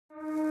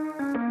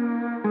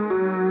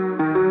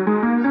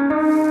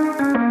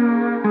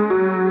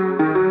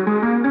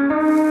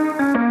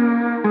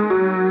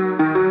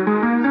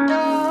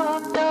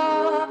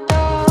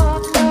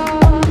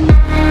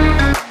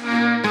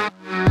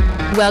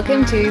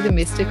Welcome to the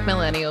Mystic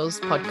Millennials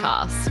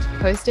podcast,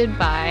 hosted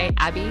by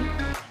Abby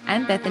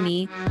and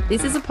Bethany.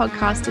 This is a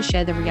podcast to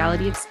share the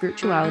reality of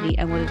spirituality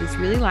and what it is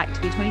really like to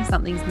be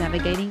 20-somethings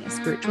navigating a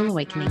spiritual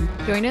awakening.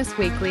 Join us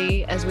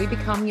weekly as we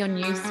become your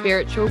new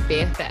spiritual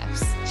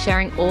BFFs,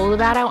 sharing all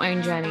about our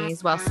own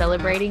journeys while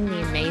celebrating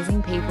the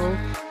amazing people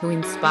who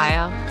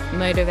inspire,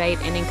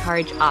 motivate, and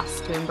encourage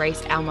us to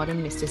embrace our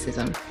modern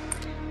mysticism.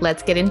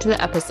 Let's get into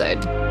the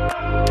episode.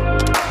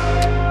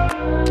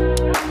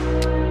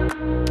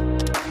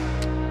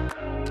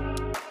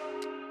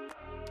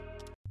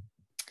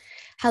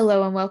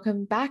 Hello and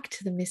welcome back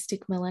to the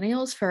Mystic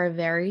Millennials for a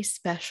very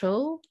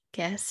special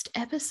guest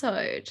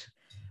episode.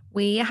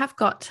 We have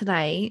got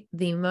today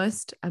the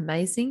most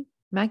amazing,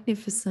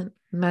 magnificent,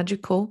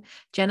 magical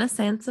Jenna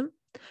Sansom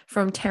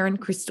from Terran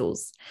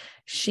Crystals.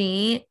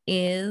 She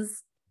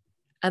is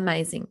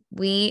amazing.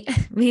 Me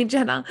and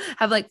Jenna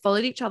have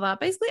followed each other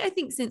basically, I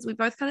think, since we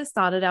both kind of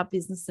started our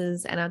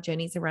businesses and our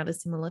journeys around a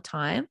similar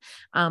time,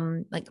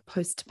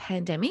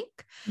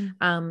 post-pandemic,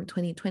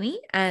 2020.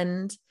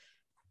 And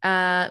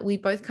we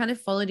both kind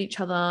of followed each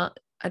other.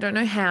 I don't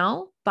know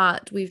how,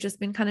 but we've just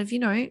been kind of,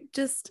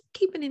 just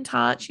keeping in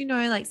touch,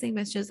 seeing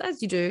messages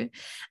as you do.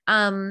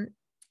 And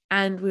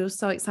we were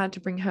so excited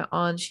to bring her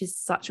on. She's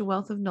such a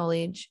wealth of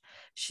knowledge.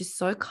 She's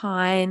so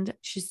kind.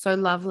 She's so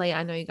lovely.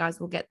 I know you guys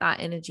will get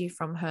that energy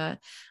from her.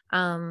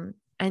 And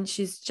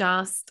she's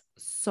just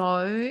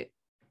so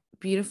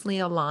beautifully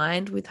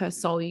aligned with her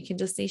soul. You can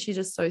just see she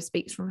just so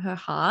speaks from her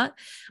heart.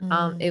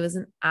 It was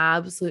an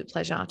absolute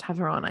pleasure to have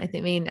her on. I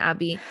think me and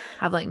Abby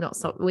have not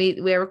stopped.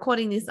 We're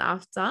recording this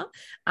after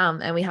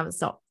and we haven't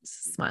stopped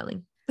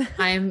smiling.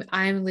 I'm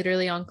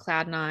literally on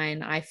cloud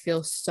nine. I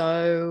feel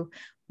so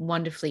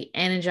wonderfully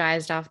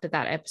energized after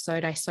that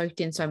episode. I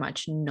soaked in so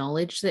much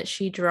knowledge that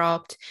she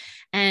dropped,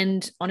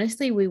 and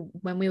honestly,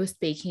 when we were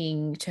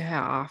speaking to her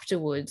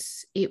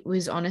afterwards, it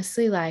was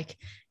honestly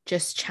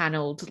just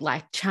channeled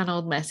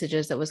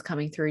messages that was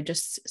coming through,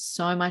 just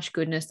so much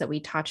goodness that we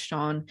touched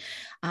on,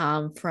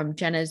 from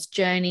Jenna's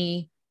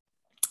journey,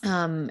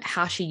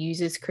 how she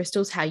uses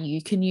crystals, how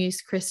you can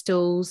use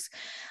crystals,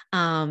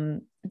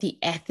 the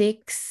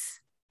ethics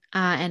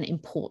and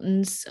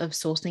importance of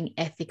sourcing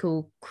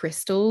ethical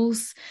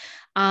crystals.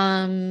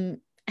 And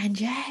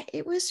yeah,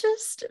 it was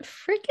just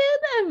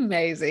freaking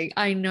amazing.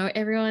 I know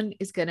everyone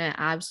is going to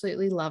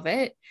absolutely love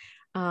it.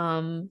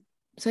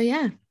 So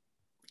yeah,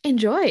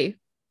 enjoy.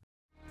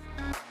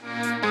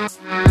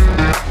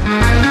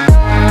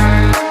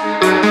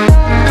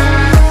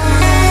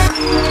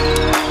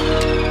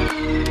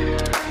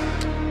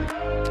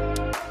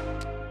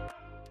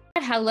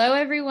 Hello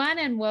everyone,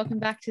 and welcome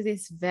back to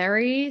this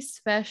very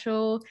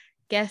special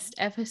guest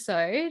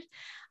episode.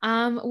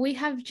 We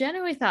have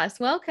Jenna with us.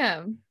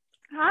 Welcome.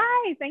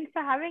 Hi, thanks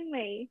for having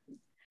me.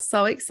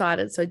 So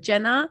excited. So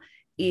Jenna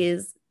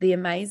is the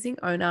amazing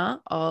owner,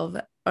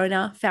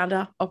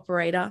 founder,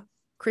 operator,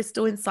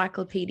 Crystal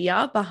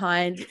Encyclopedia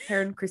behind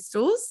Terran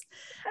Crystals,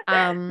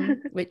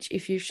 which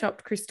if you've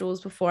shopped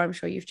crystals before, I'm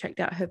sure you've checked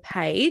out her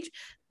page.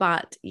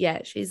 But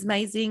yeah, she's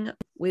amazing.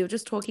 We were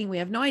just talking. We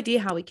have no idea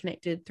how we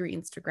connected through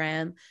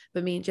Instagram,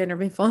 but me and Jenna have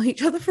been following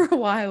each other for a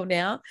while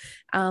now.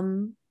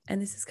 And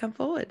this has come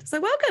forward. So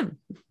welcome.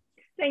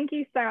 Thank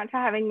you so much for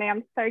having me.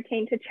 I'm so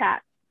keen to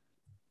chat.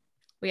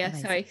 We are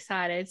amazing. So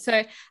excited.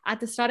 So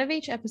at the start of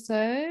each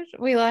episode,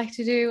 we like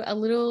to do a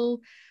little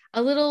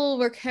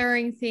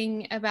recurring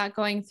thing about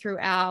going through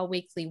our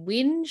weekly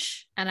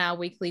whinge and our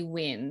weekly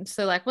win.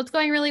 So what's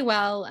going really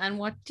well and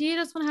what do you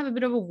just want to have a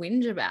bit of a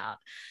whinge about?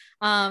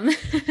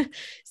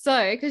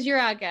 So because you're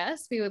our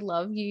guest, we would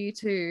love you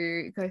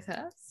to go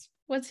first.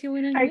 What's your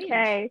win and whinge?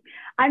 Okay.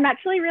 I'm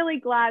actually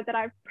really glad that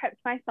I've prepped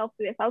myself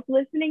for this. I was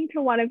listening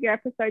to one of your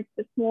episodes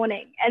this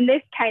morning and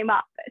this came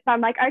up. So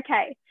I'm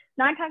okay,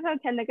 9 times out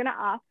of 10, they're going to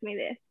ask me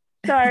this.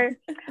 So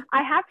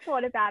I have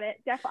thought about it.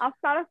 Definitely, I'll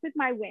start off with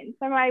my win.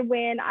 So my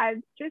win,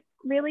 I've just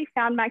really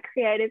found my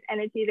creative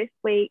energy this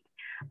week.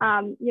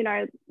 Not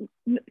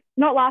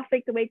last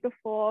week, the week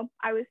before,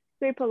 I was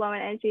super low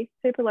in energy,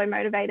 super low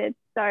motivated.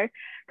 So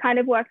kind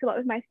of worked a lot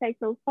with my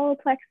sacral solar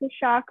plexus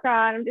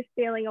chakra, and I'm just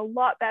feeling a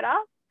lot better.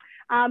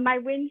 My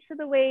wins for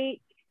the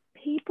week,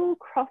 people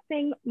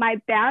crossing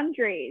my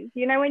boundaries.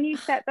 When you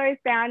set those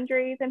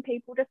boundaries and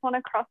people just want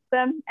to cross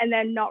them and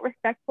they're not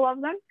respectful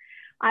of them.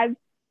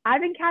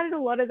 I've encountered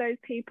a lot of those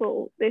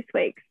people this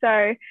week.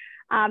 So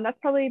that's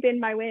probably been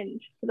my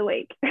whinge for the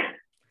week.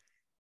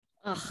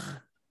 Ugh,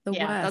 the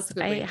worst.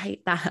 I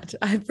hate that.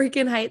 I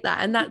freaking hate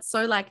that. And that's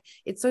so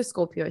it's so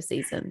Scorpio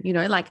season,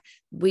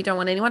 we don't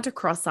want anyone to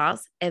cross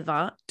us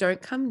ever.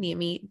 Don't come near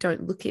me.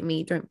 Don't look at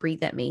me. Don't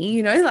breathe at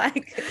me.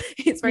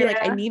 It's very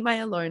I need my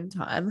alone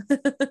time.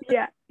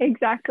 Yeah,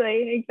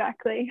 exactly.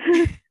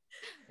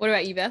 What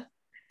about you, Beth?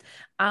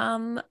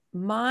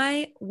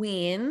 My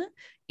win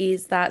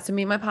is that, so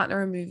me and my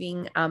partner are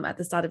moving at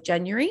the start of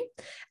January,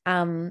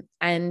 and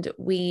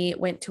we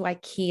went to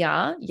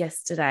IKEA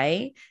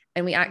yesterday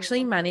and we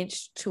actually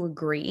managed to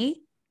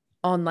agree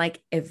on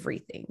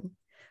everything.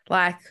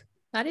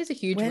 That is a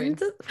huge when win.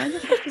 When the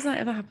fuck does that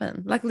ever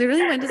happen? Like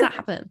literally, when does that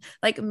happen?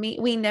 Like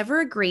we never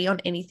agree on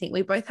anything.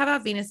 We both have our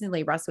Venus in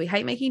Libra, so we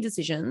hate making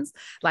decisions.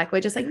 Like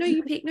we're just like, no,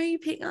 you pick,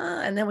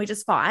 and then we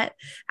just fight.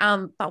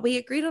 But we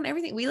agreed on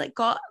everything. We like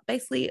got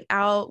basically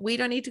we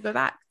don't need to go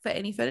back for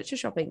any furniture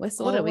shopping. We're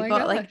sorted. Oh We my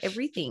got like gosh.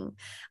 everything.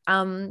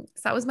 So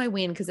that was my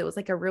win because it was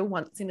like a real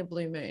once in a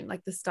blue moon.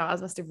 Like the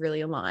stars must have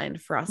really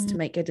aligned for us to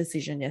make a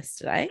decision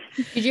yesterday.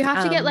 Did you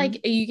have to get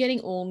like, are you getting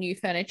all new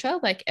furniture?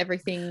 Like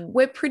everything?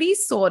 We're pretty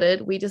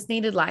sorted. We just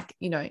needed like,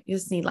 you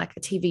just need like a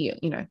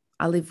TV,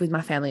 I live with my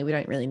family. We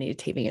don't really need a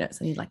TV unit.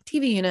 So I need like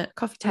TV unit,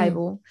 coffee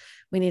table.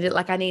 We needed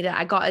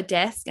I got a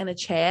desk and a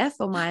chair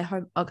for my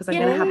home because I'm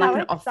going to have like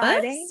an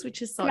exciting. office,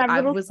 which is so, you have a I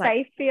little was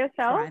space like for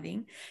yourself.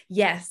 thriving.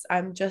 Yes,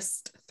 I'm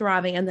just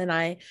thriving. And then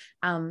I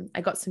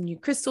got some new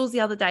crystals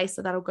the other day.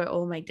 So that'll go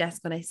all on my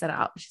desk when I set it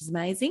up, which is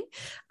amazing.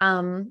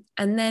 And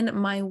then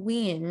my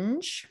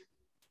whinge.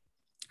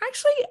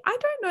 Actually, I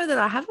don't know that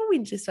I have a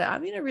whinge this way.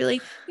 I'm in a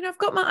really, I've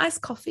got my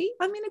iced coffee.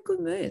 I'm in a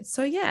good mood.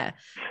 So yeah,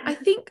 I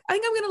think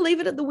I'm going to leave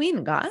it at the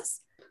win, guys.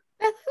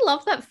 I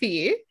love that for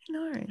you.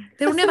 No,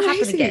 that'll never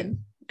happen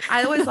again.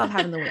 I always love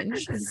having the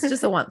whinge. It's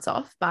just a once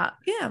off, but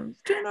yeah, I'm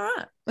doing all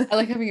right. I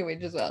like having a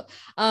whinge as well.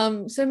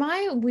 So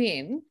my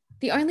win,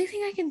 the only thing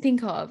I can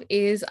think of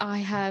is I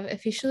have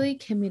officially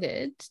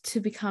committed to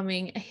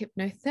becoming a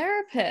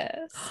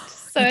hypnotherapist.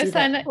 So I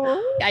signed up.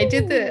 I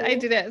did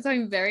it. So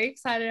I'm very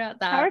excited about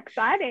that. How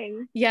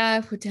exciting. Yeah,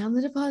 I put down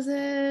the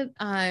deposit.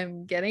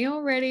 I'm getting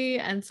all ready.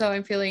 And so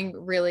I'm feeling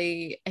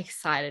really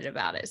excited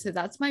about it. So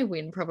that's my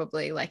win,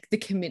 probably, like the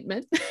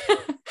commitment.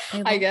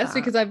 I guess,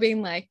 because I've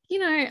been like,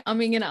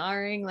 umming and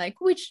ahhing,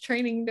 like, which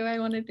training do I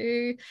want to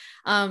do?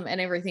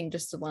 And everything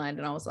just aligned.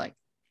 And I was like,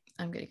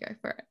 I'm going to go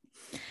for it.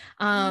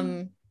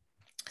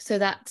 So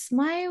that's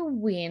my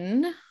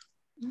win.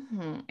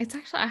 It's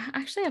actually, I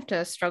actually have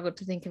to struggle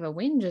to think of a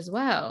whinge as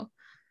well.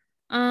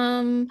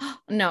 No,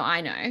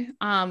 I know.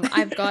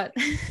 I've got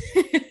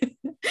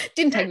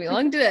didn't take me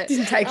long, did it?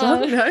 Didn't take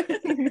long, no.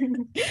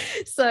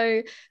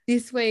 So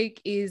this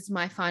week is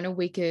my final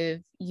week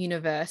of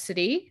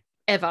university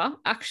ever,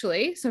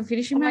 actually. So I'm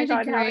finishing my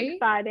degree.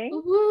 How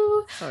exciting.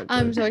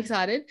 I'm so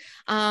excited.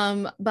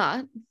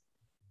 But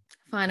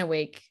final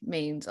week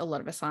means a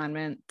lot of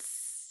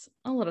assignments,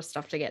 a lot of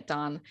stuff to get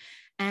done.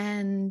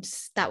 And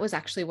that was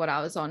actually what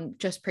I was on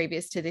just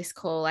previous to this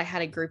call. I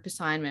had a group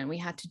assignment. We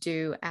had to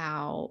do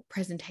our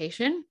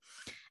presentation.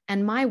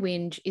 And my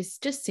whinge is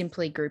just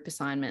simply group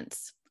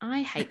assignments.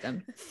 I hate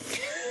them.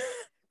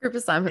 Group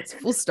assignments,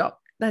 full stop.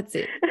 That's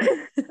it.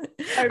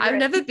 I've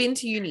never been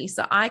to uni,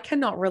 so I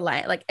cannot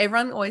relate. Like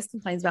everyone always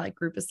complains about like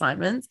group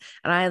assignments,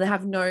 and I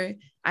have no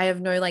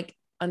like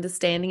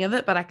understanding of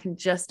it, but I can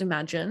just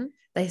imagine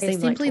they seem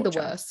simply like the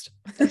worst.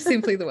 They're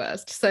simply the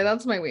worst. So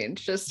that's my win,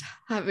 just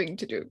having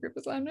to do a group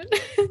assignment.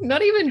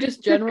 Not even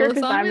just general group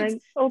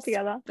assignments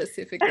altogether.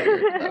 Specifically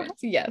group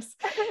assignments. Yes.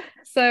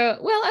 So,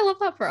 well, I love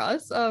that for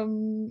us.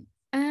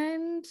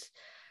 And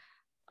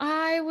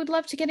I would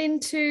love to get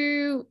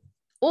into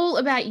all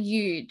about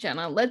you,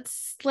 Jenna.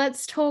 Let's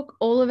talk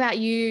all about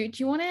you.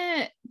 Do you want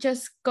to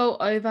just go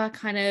over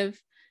kind of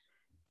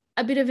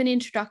a bit of an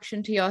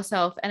introduction to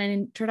yourself and an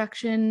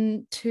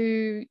introduction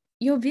to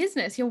your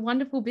business, your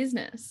wonderful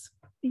business?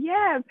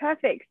 Yeah,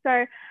 perfect.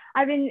 So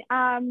I've been,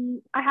 I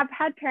have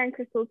had Terran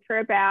Crystals for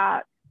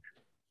about,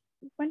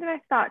 when did I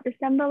start?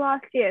 December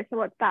last year. So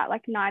what's that,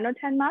 like 9 or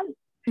 10 months?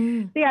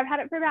 So yeah, I've had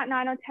it for about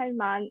 9 or 10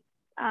 months.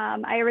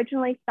 I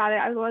originally started,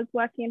 I was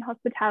working in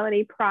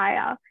hospitality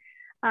prior,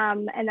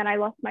 and then I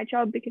lost my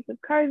job because of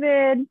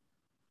COVID.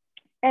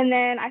 And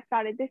then I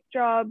started this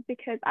job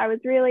because I was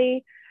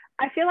really,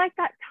 I feel like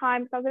that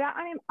time, so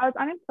I was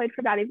unemployed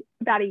for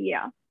about a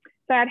year.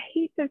 So I had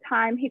heaps of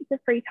time, heaps of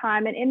free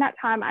time. And in that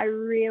time, I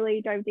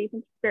really dove deep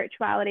into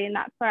spirituality, and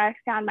that's where I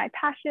found my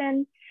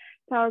passion.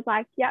 So I was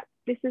like, yep,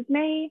 this is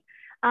me.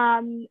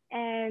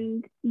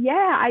 And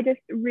yeah, I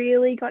just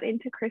really got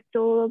into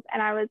crystals,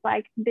 and I was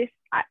like,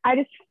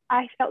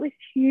 I felt this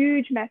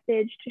huge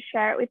message to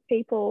share it with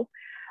people.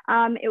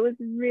 It was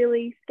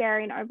really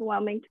scary and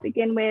overwhelming to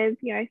begin with,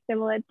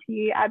 similar to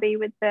you, Abby,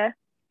 with the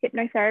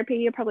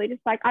hypnotherapy. You're probably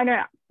just like, I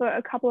know for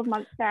a couple of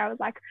months there, I was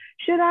like,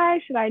 should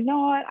I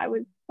not? I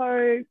was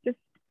so just,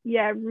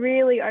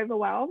 really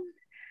overwhelmed.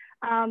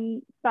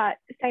 But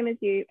same as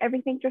you,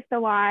 everything just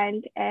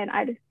aligned, and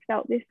I just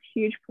felt this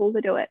huge pull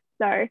to do it.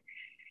 So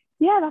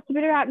yeah, that's a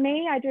bit about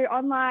me. I do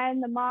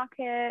online, the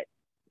market.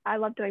 I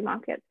love doing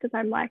markets because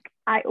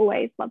I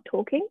always love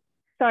talking.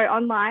 So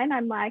online,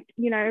 I'm like,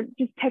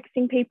 just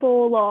texting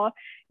people or,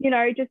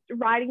 just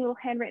writing little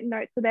handwritten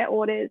notes for their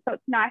orders. So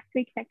it's nice to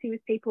be connecting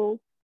with people,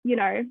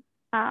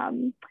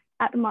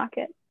 at the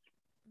market.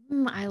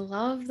 I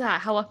love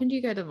that. How often do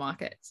you go to the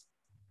markets?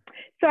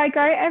 So I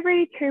go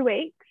every 2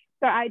 weeks.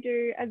 So I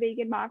do a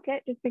vegan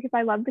market just because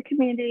I love the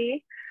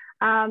community.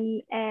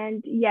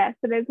 And yeah,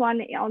 so there's one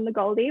on the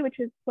Goldie, which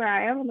is where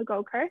I am on the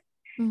Gold Coast.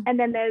 And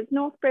then there's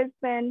North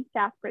Brisbane,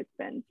 South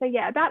Brisbane. So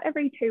yeah, about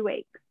every 2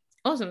 weeks.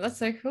 Awesome. That's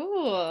so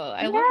cool.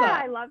 I love Yeah,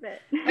 that. I love it.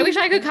 I wish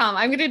I could come.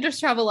 I'm going to just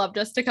travel up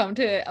just to come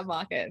to a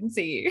market and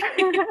see you.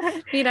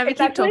 You never It's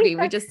keep actually talking.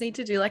 so- We just need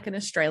to do like an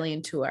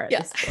Australian tour at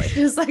Yeah. this point.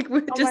 Just like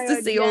Oh just my to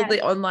God, see all the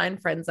yes. online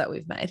friends that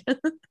we've made.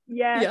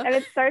 Yeah. Yeah. And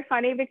it's so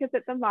funny because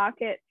at the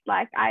market,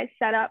 like I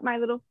set up my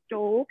little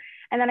stall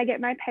and then I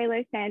get my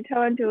Palo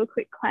Santo and do a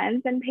quick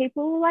cleanse, and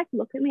people like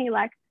look at me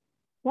like,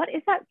 what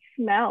is that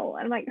smell?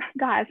 And I'm like,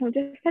 guys, I'm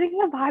just getting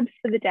the vibes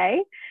for the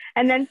day.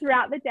 And then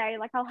throughout the day,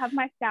 like I'll have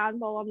my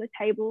sound bowl on the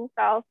table.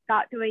 So I'll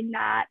start doing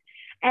that.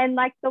 And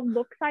like the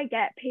looks I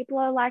get, people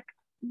are like,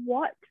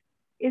 what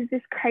is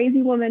this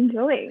crazy woman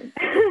doing?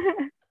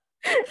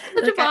 Such a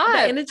Like, the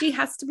vibe. energy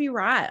has to be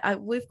right.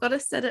 We've got to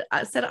set it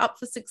up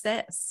for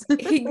success. Well,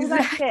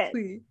 that's it.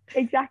 Exactly.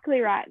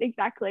 Exactly right.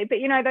 Exactly. But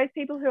you know, those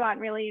people who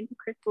aren't really into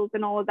crystals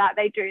and all of that,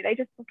 they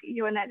just look at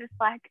you and they're just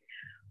like,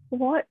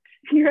 what?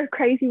 You're a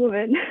crazy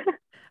woman.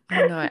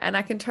 I know. And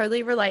I can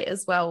totally relate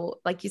as well.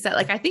 Like you said,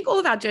 like I think all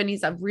of our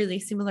journeys are really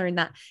similar in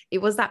that it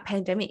was that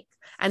pandemic.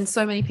 And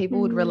so many people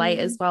would relate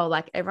as well.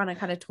 Like everyone I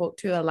kind of talked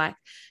to are like,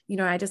 you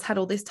know, I just had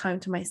all this time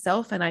to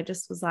myself. And I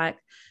just was like,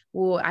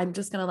 well, I'm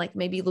just going to like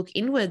maybe look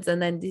inwards.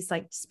 And then this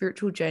like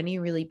spiritual journey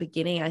really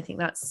beginning. I think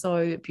that's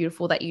so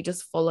beautiful that you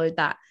just followed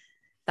that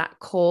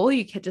call.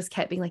 You just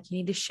kept being like, you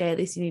need to share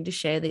this, you need to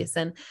share this.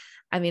 And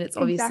I mean, it's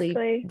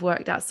obviously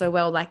worked out so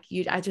well. Like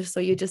I just saw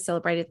you just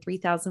celebrated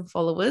 3,000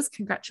 followers.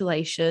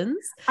 Congratulations.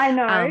 I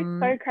know.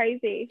 So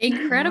crazy.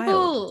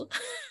 Incredible.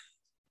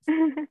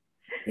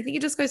 I think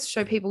it just goes to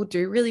show people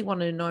do really want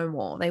to know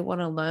more. They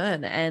want to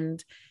learn.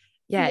 And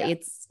yeah,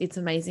 it's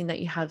amazing that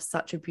you have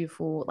such a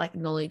beautiful like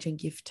knowledge and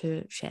gift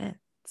to share.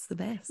 It's the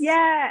best.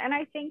 Yeah. And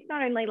I think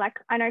not only like,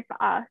 I know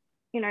for us,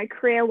 you know,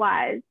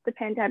 career-wise, the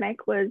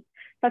pandemic was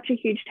such a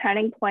huge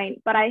turning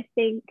point. But I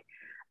think,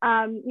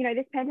 you know,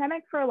 this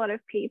pandemic for a lot of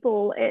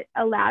people, it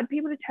allowed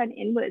people to turn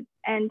inwards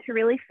and to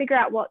really figure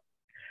out what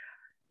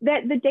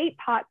the deep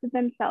parts of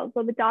themselves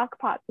or the dark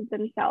parts of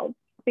themselves.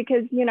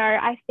 Because, you know,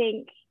 I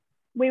think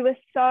we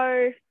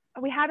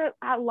had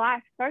our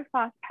life so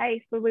fast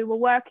paced where we were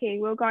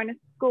working, we were going to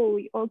school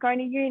or going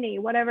to uni,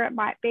 whatever it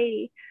might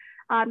be.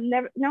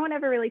 No one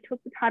ever really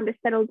took the time to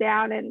settle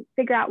down and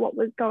figure out what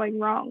was going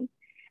wrong.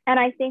 And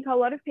I think a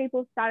lot of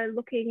people started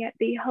looking at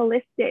the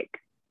holistic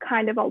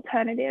kind of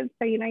alternatives.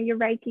 So, you know, your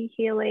Reiki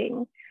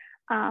healing,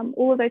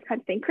 all of those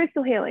kinds of things,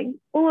 crystal healing,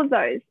 all of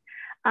those.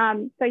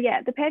 So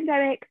yeah, the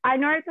pandemic, I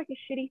know it's like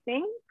a shitty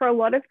thing for a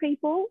lot of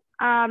people.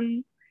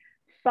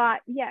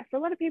 But yeah, for a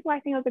lot of people, I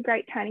think it was a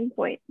great turning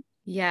point.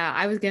 Yeah,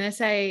 I was going to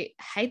say,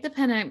 hate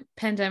the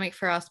pandemic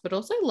for us, but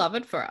also love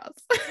it for us.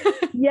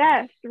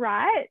 Yes,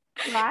 right.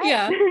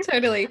 Yeah,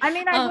 totally. I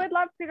mean, I would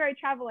love to go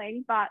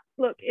traveling, but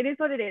look, it is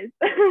what it is.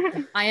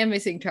 I am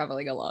missing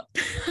traveling a lot.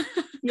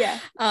 Yeah,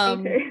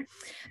 me too.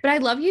 But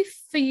I'd love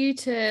for you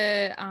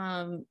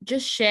to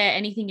just share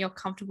anything you're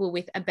comfortable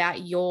with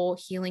about your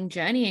healing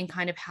journey and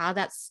kind of how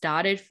that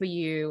started for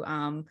you.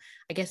 I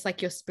guess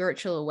like your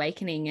spiritual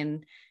awakening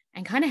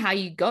and kind of how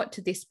you got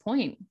to this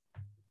point.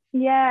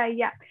 Yeah.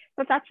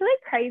 So it's actually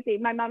crazy.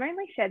 My mum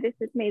only shared this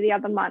with me the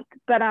other month,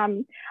 but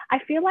I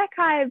feel like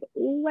I've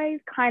always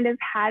kind of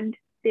had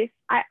this.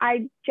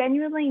 I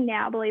genuinely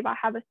now believe I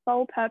have a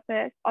sole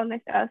purpose on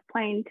this earth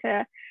plane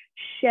to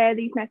share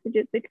these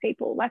messages with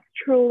people. That's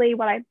truly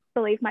what I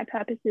believe my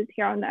purpose is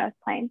here on the earth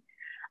plane.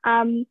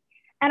 And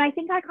I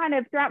think I kind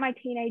of, throughout my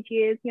teenage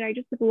years, you know,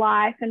 just with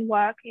life and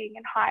working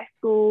and high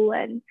school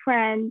and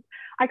friends,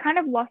 I kind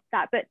of lost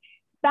that. But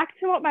back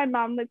to what my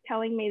mum was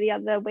telling me the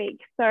other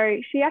week. So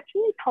she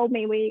actually told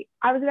me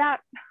I was about,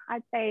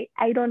 I'd say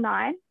 8 or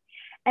 9,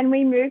 and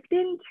we moved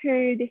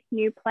into this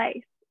new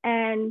place,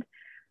 and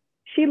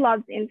she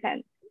loves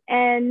incense.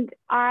 And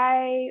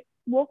I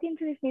walk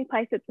into this new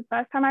place. It's the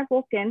first time I've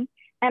walked in,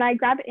 and I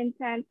grab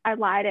incense, I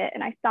light it,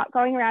 and I start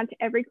going around to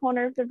every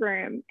corner of the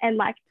room and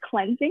like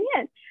cleansing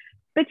it.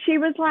 But she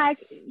was like,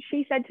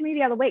 she said to me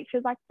the other week, she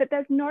was like, but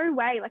there's no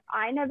way, like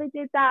I never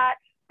did that.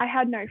 I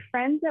had no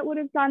friends that would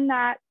have done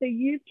that. So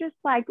you've just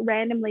like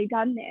randomly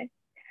done this.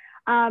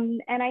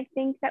 And I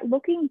think that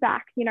looking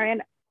back, you know,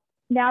 and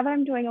now that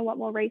I'm doing a lot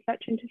more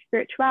research into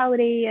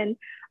spirituality and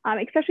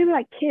especially with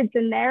like kids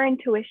and their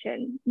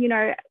intuition, you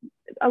know,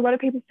 a lot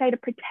of people say to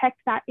protect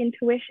that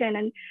intuition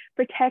and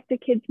protect a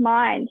kid's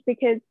mind,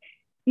 because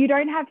you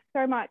don't have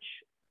so much,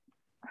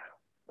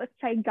 let's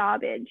say,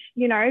 garbage,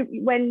 you know,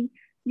 when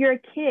you're a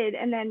kid,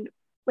 and then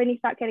when you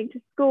start getting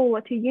to school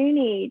or to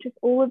uni, just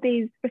all of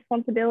these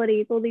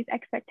responsibilities, all these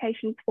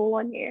expectations fall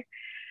on you.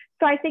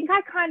 So I think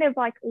I kind of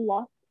like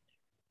lost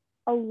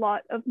a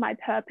lot of my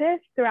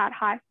purpose throughout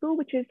high school,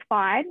 which is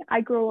fine.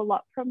 I grew a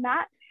lot from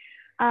that.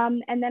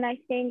 And then I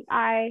think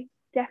I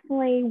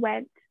definitely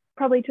went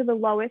probably to the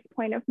lowest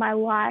point of my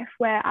life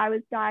where I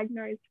was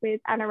diagnosed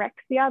with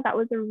anorexia. That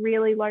was a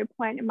really low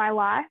point in my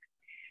life.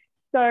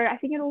 So I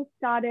think it all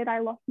started, I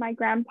lost my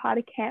grandpa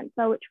to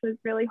cancer, which was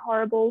really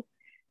horrible.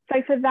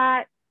 So for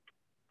that,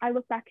 I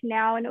look back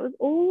now and it was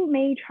all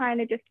me trying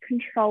to just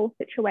control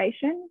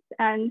situations.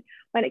 And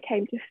when it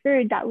came to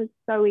food, that was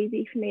so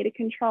easy for me to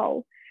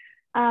control.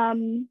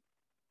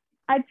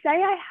 I I'd say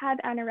I had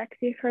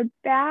anorexia for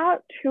about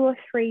 2 or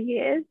 3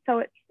 years. So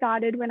it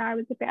started when I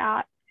was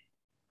about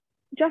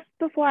just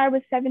before I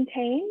was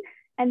 17.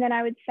 And then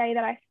I would say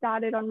that I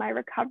started on my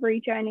recovery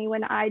journey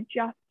when I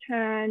just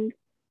turned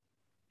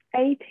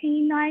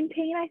 18,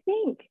 19, I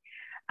think.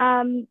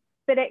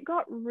 But it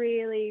got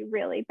really,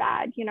 really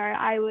bad. You know,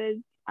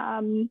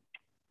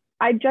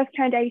 I just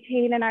turned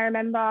 18, and I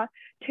remember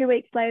 2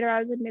 weeks later,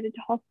 I was admitted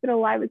to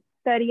hospital. I was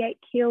 38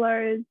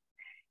 kilos.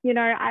 You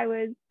know, I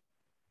was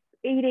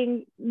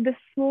eating the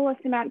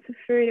smallest amounts of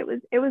food.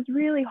 It was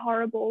really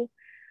horrible.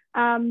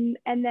 And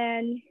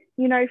then,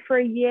 you know, for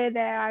a year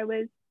there, I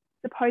was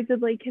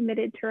supposedly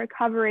committed to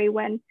recovery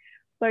when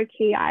low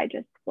key I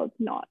just was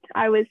not.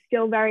 I was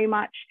still very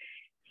much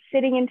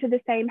sitting into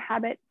the same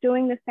habits,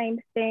 doing the same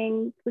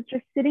things, was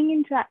just sitting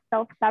into that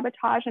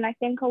self-sabotage. And I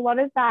think a lot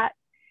of that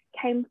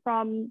came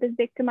from the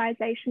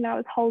victimization that I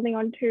was holding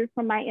on to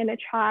from my inner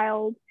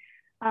child,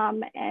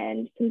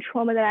 and some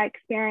trauma that I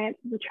experienced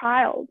as a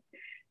child.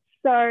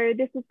 So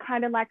this was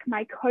kind of like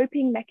my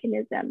coping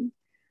mechanism.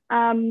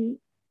 And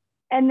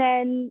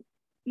then,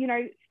 you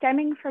know,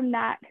 stemming from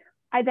that,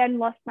 I then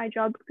lost my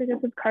job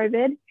because of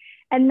COVID.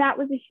 And that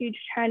was a huge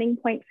turning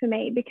point for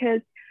me,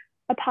 because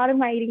a part of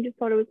my eating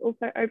disorder was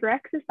also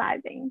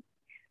over-exercising.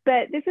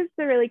 But this is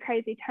the really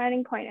crazy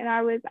turning point. And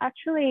I was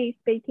actually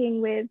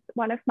speaking with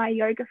one of my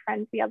yoga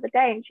friends the other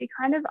day, and she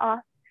kind of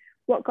asked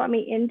what got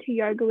me into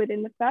yoga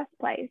within the first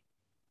place.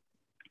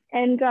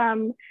 And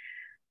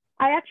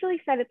I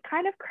actually said it's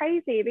kind of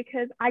crazy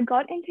because I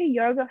got into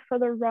yoga for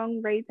the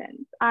wrong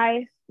reasons.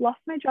 I lost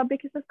my job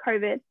because of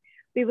COVID.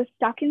 We were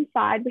stuck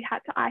inside. We had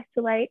to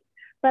isolate,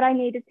 but I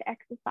needed to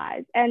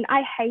exercise. And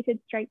I hated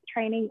strength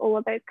training, all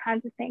of those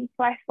kinds of things.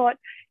 So I thought,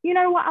 you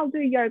know what, I'll do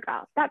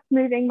yoga. That's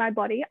moving my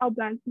body. I'll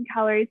burn some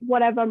calories,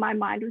 whatever my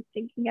mind was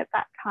thinking at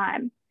that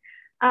time.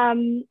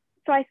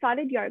 So I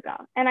started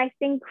yoga. And I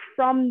think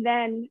from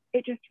then,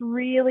 it just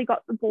really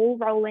got the ball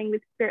rolling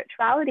with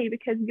spirituality,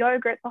 because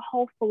yoga is a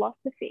whole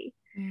philosophy.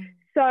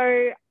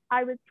 So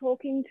I was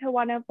talking to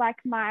one of like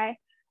my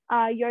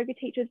yoga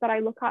teachers that I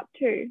look up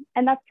to.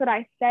 And that's what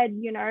I said,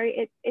 you know,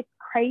 it's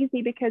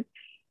crazy because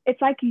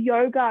it's like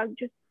yoga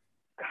just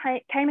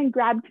came and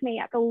grabbed me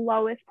at the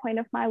lowest point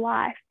of my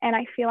life. And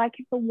I feel like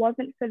if it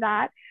wasn't for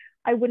that,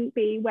 I wouldn't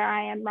be where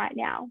I am right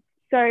now.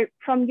 So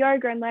from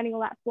yoga and learning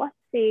all that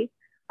philosophy,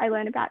 I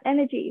learned about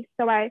energy.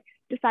 So I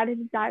decided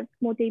to dive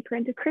more deeper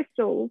into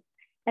crystals.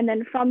 And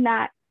then from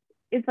that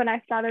is when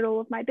I started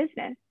all of my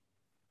business.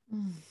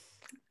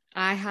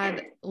 I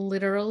had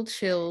literal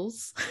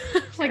chills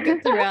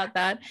like throughout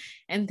that.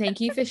 And thank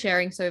you for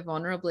sharing so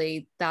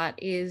vulnerably. That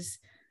is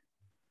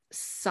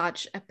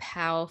such a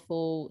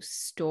powerful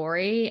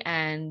story,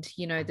 and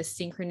you know, the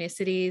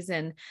synchronicities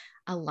and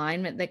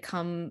alignment that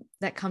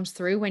comes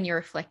through when you're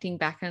reflecting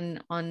back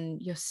on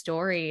your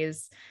story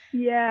is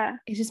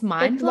just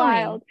mind-blowing.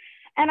 Wild.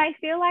 And I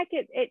feel like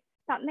it's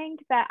something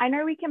that I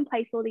know we can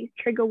place all these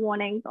trigger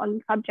warnings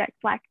on subjects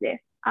like this,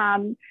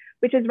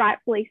 which is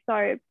rightfully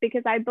so,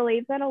 because I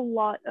believe that a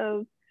lot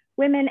of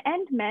women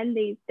and men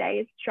these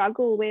days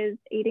struggle with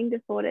eating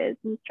disorders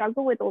and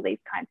struggle with all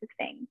these kinds of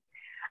things.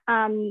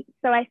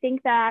 So I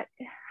think that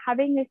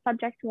having this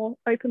subject more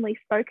openly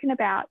spoken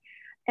about,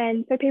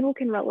 and so people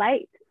can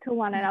relate to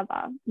one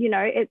another, you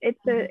know, it's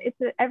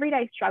an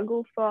everyday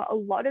struggle for a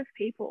lot of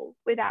people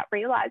without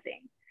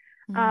realizing.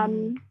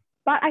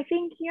 But I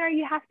think, you know,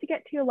 you have to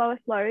get to your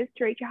lowest lows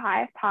to reach your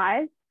highest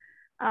highs.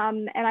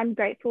 And I'm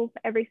grateful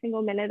for every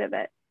single minute of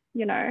it,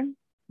 you know.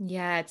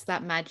 Yeah, it's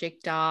that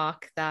magic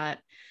dark, that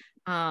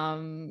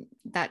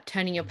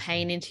turning your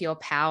pain into your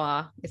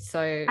power. It's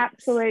so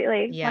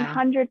absolutely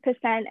 100%.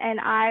 And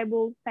I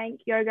will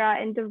thank yoga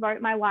and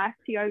devote my life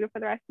to yoga for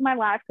the rest of my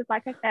life, because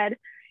like I said,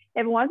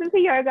 if it wasn't for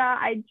yoga,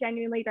 I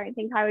genuinely don't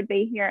think I would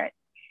be here.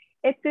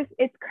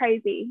 It's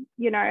crazy,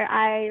 you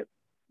know.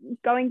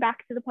 Going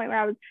back to the point where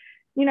I was,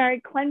 you know,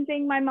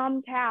 cleansing my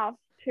mom's house,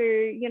 to,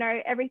 you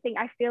know, everything.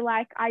 I feel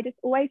like I just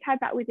always had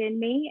that within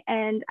me.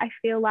 And I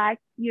feel like,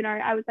 you know,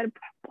 I was at a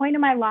point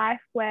in my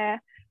life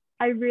where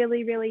I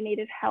really, really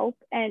needed help.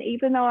 And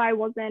even though I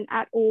wasn't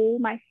at all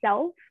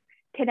myself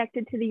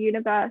connected to the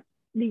universe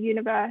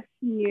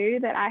knew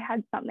that I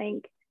had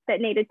something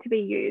that needed to be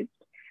used.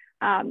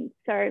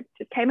 So it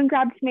just came and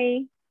grabbed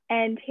me.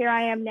 And here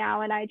I am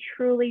now. And I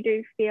truly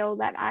do feel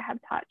that I have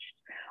touched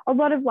a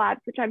lot of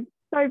lives, which I'm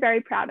so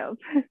very proud of.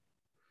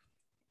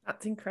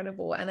 That's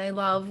incredible. And I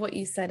love what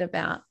you said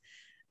about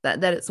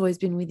that it's always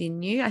been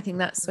within you. I think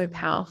that's so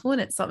powerful. And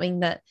it's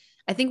something that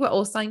I think we're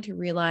all starting to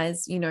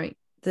realize, you know,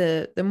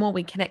 the more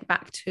we connect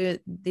back to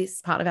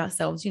this part of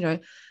ourselves, you know,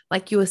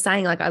 like you were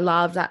saying, like, I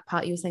love that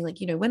part you were saying,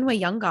 like, you know, when we're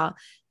younger,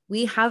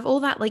 we have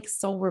all that like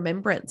soul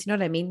remembrance. You know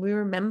what I mean? We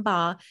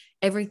remember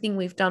everything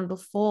we've done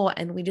before,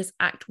 and we just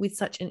act with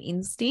such an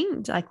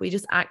instinct. Like we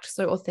just act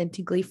so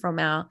authentically from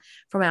our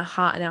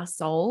heart and our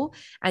soul.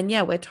 And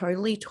yeah, we're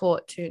totally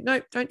taught to,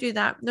 nope, don't do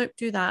that. Nope,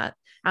 do that.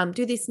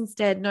 Do this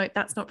instead. Nope,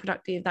 that's not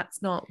productive.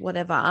 That's not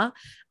whatever.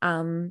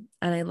 And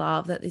I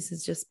love that this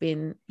has just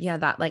been, yeah,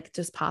 that like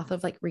just path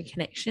of like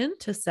reconnection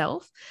to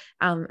self.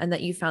 And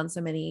that you found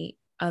so many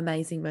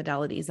amazing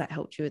modalities that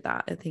helped you with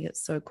that. I think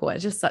it's so cool.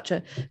 It's just such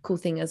a cool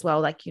thing as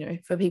well. Like, you know,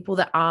 for people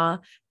that are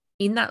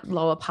in that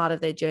lower part of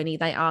their journey,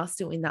 they are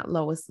still in that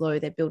lowest low,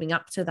 they're building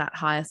up to that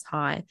highest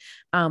high.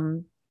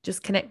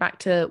 Just connect back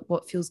to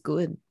what feels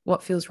good,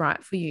 what feels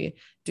right for you,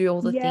 do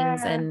all the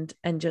things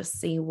and just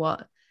see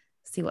what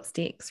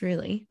sticks,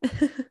 really.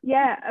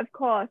 Yeah, of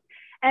course.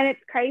 And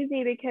it's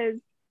crazy because,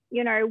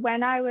 you know,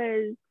 when I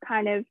was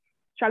kind of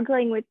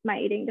struggling with my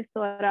eating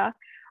disorder,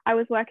 I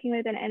was working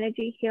with an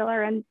energy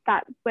healer, and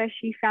that's where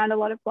she found a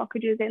lot of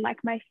blockages in like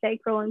my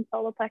sacral and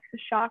solar plexus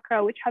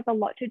chakra, which has a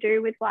lot to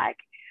do with like,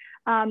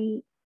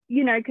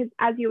 you know, because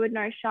as you would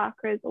know,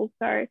 chakras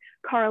also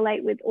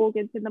correlate with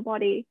organs in the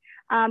body.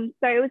 So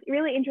it was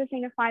really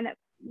interesting to find that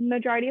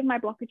majority of my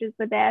blockages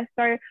were there.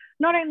 So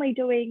not only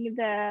doing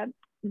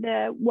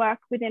the work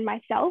within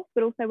myself,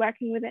 but also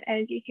working with an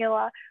energy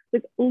healer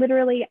was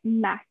literally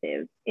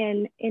massive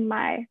in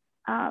my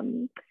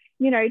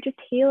you know, just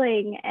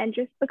healing and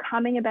just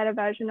becoming a better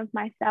version of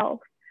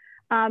myself.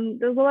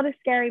 There's a lot of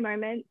scary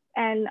moments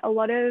and a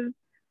lot of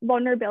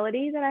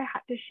vulnerability that I had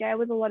to share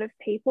with a lot of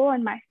people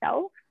and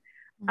myself.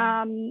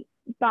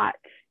 But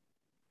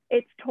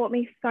it's taught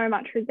me so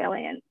much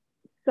resilience.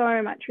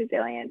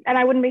 And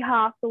I wouldn't be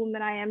half the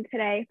woman I am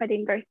today if I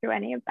didn't go through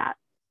any of that.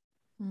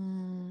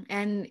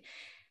 And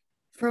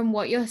from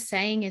what you're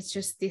saying, it's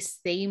just this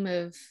theme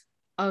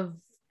of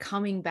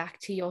coming back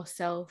to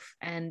yourself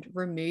and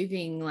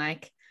removing,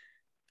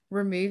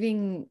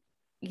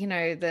 you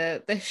know,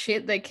 the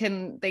shit that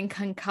can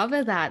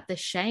cover that, the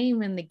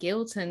shame and the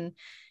guilt and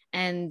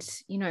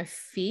you know,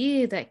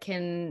 fear that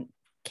can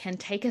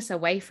take us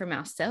away from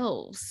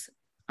ourselves.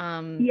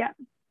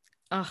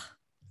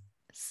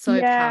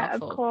 So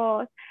powerful. Of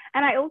course.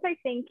 And I also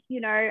think,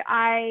 you know,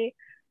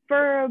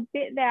 for a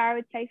bit there, I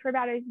would say for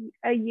about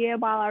a year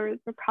while I was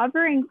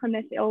recovering from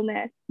this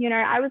illness, you know,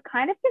 I was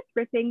kind of just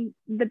ripping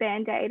the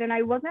Band-Aid, and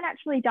I wasn't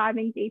actually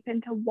diving deep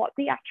into what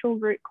the actual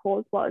root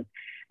cause was.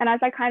 And as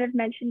I kind of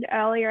mentioned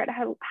earlier, it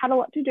had a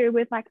lot to do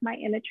with like my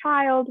inner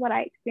child, what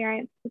I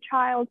experienced as a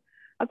child.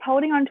 I was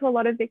holding on to a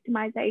lot of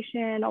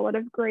victimization, a lot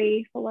of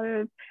grief, a lot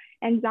of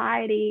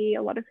anxiety,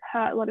 a lot of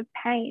hurt, a lot of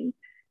pain.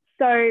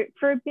 So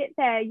for a bit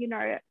there, you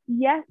know,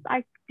 yes,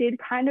 I did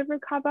kind of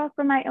recover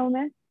from my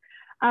illness.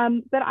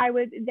 But I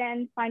would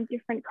then find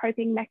different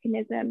coping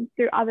mechanisms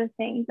through other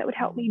things that would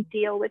help me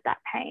deal with that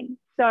pain.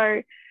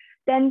 So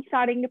then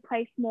starting to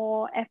place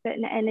more effort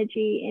and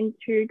energy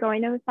into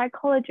going to a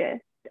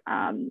psychologist,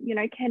 you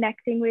know,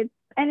 connecting with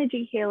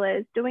energy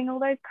healers, doing all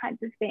those kinds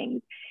of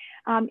things,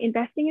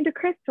 investing into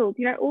crystals,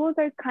 you know, all of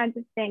those kinds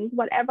of things,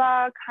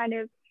 whatever kind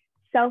of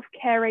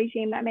self-care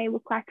regime that may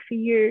look like for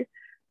you,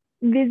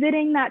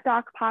 visiting that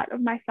dark part of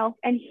myself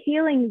and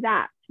healing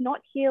that,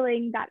 not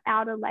healing that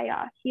outer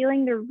layer,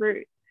 healing the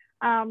root,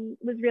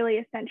 was really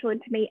essential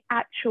into me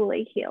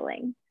actually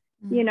healing,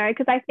 you know,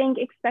 because I think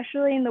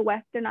especially in the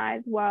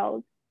westernized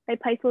world, they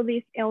place all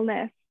this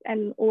illness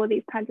and all of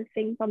these kinds of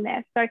things on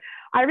there. So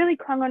I really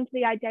clung on to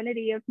the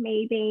identity of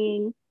me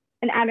being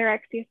an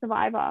anorexia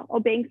survivor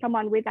or being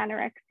someone with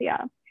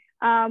anorexia,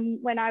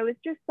 when I was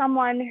just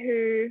someone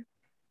who,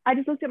 I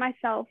just looked at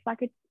myself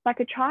like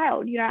a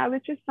child, you know, I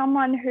was just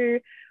someone who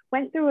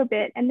went through a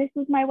bit and this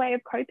was my way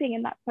of coping,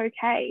 and that's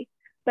okay.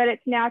 But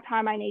it's now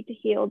time I need to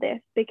heal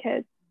this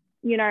because,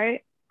 you know,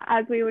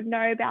 as we would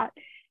know about,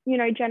 you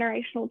know,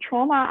 generational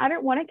trauma, I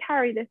don't want to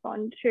carry this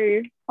on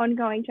to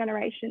ongoing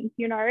generations,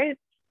 you know,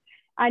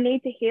 I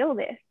need to heal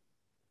this.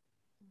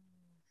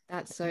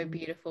 That's so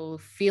beautiful.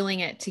 Feeling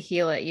it to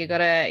heal it. You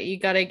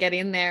gotta get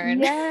in there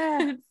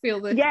and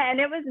feel this. Yeah, and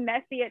it was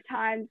messy at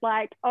times.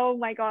 Like, oh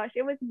my gosh,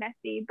 it was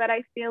messy. But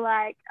I feel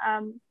like,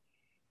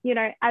 you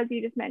know, as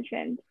you just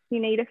mentioned, you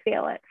need to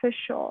feel it for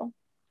sure.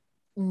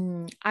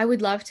 I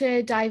would love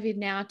to dive in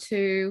now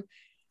to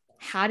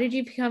how did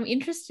you become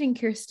interested in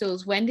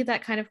crystals? When did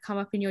that kind of come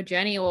up in your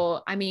journey?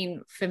 Or, I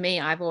mean, for me,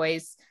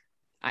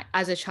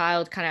 as a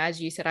child, kind of,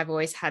 as you said, I've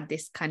always had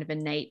this kind of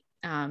innate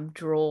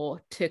draw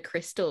to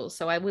crystals.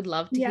 So I would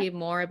love to hear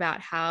more about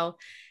how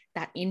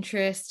that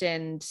interest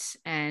and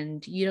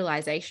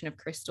utilization of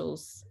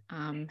crystals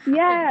happened.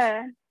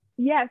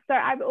 Yeah. So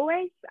I've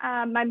always,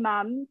 my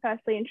mum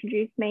firstly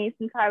introduced me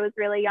since I was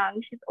really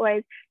young. She's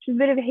a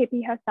bit of a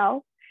hippie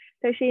herself.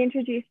 So she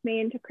introduced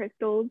me into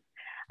crystals.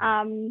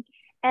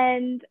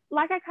 And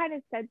like I kind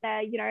of said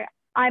there, you know,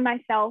 I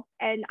myself,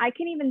 and I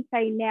can even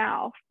say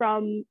now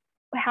from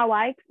how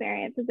I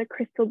experience as a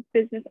crystal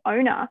business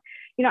owner,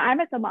 you know, I'm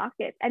at the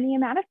market and the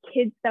amount of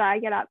kids that I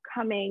get up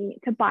coming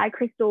to buy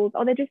crystals,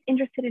 or they're just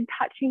interested in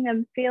touching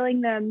them, feeling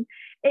them,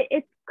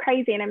 it's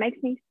crazy, and it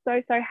makes me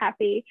so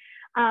happy.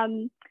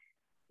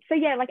 so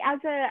yeah, like as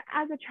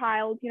a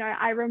child, you know,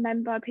 I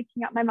remember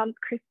picking up my mum's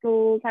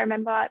crystals. I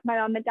remember my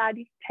mum and dad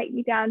used to take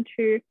me down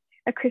to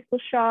a crystal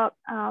shop.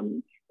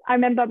 I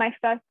remember my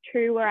first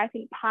two were, I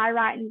think,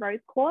 pyrite and rose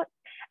quartz,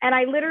 and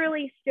I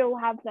literally still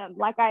have them.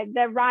 Like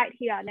they're right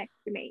here next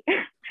to me.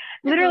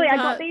 Literally, I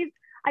got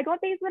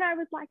these when I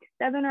was like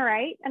 7 or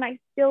 8, and I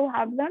still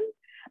have them.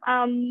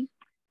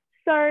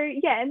 So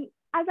yeah, and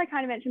as I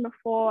kind of mentioned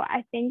before,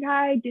 I think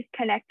I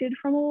disconnected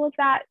from all of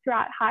that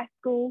throughout high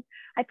school.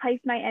 I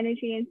placed my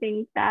energy in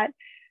things that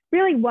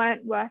really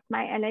weren't worth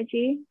my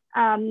energy.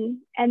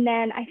 And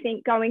then I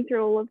think going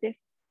through all of this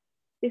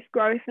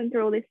growth and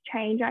through all this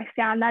change, I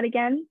found that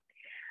again.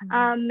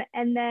 And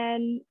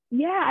then,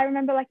 yeah, I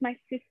remember like my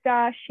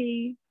sister,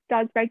 she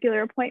does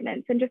regular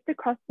appointments, and just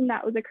across from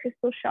that was a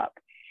crystal shop.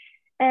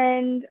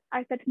 And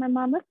I said to my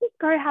mum, let's just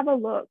go have a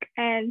look.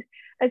 And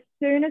as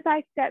soon as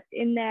I stepped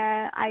in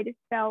there, I just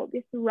felt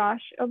this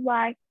rush of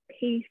like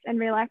peace and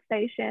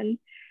relaxation.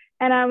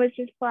 And I was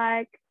just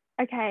like,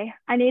 okay,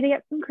 I need to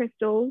get some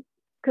crystals,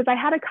 because I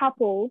had a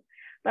couple,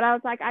 but I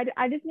was like,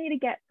 I just need to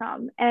get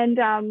some.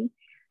 And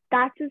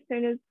that's as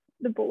soon as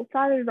the ball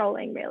started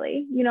rolling,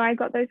 really. You know, I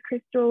got those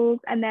crystals,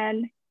 and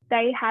then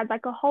they had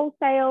like a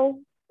wholesale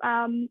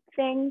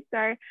thing.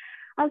 So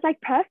I was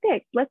like,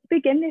 perfect, let's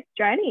begin this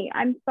journey.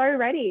 I'm so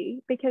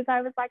ready, because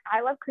I was like,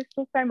 I love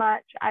crystals so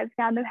much. I've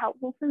found them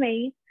helpful for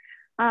me.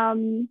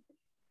 And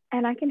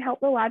I can help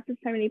the lives of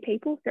so many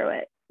people through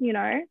it, you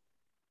know?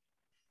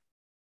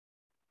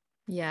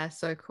 Yeah,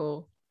 so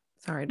cool.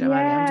 Sorry, don't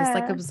mind me. I'm just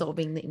like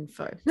absorbing the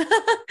info.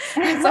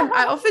 So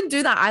I often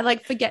do that. I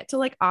like forget to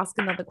like ask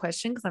another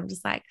question, because I'm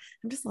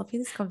just loving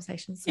this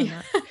conversation so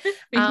much.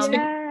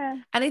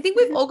 And I think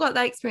we've all got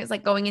that experience,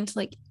 like going into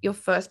like your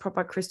first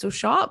proper crystal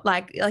shop.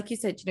 Like you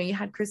said, you know, you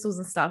had crystals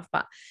and stuff,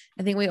 but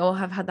I think we all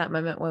have had that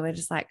moment where we're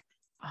just like,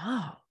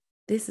 oh,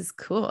 this is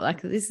cool.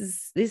 Like this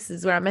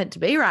is where I'm meant to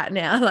be right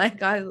now.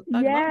 Like I love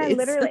this.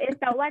 Literally, it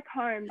felt like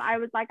home. I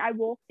was like, I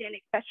walked in,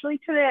 especially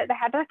to they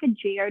had like a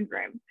geode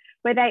room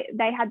where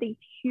they had these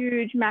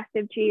huge,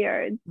 massive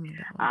geodes,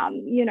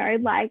 you know,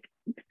 like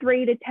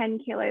 3 to 10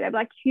 kilo. They were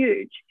like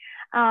huge.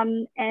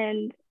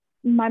 And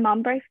my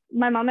mum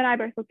and I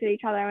both looked at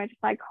each other and were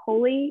just like,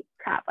 holy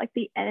crap, like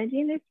the energy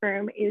in this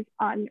room is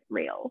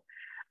unreal.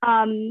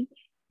 And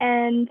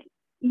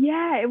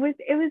yeah, it was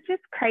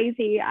just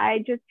crazy. I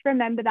just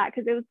remember that,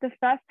 because it was the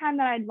first time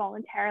that I'd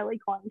voluntarily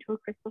gone to a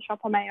crystal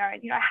shop on my own.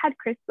 You know, I had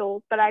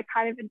crystals, but I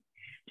kind of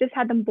just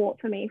had them bought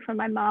for me from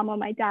my mom or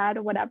my dad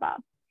or whatever.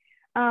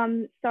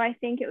 So I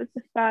think it was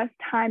the first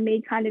time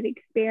me kind of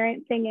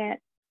experiencing it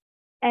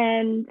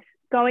and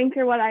going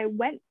through what I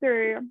went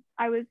through.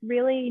 I was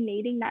really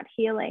needing that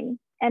healing.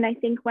 And I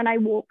think when I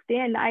walked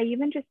in, I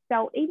even just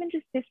felt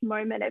just this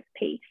moment of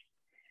peace,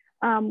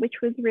 which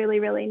was really,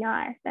 really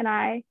nice. And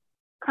I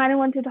kind of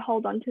wanted to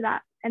hold on to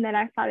that. And then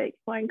I started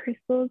exploring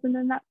crystals. And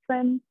then that's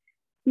when,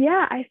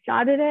 yeah, I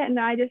started it. And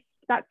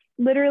that's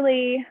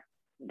literally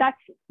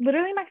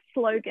my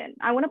slogan.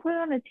 I want to put it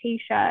on a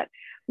t-shirt.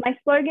 My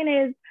slogan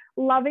is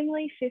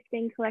lovingly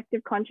shifting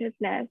collective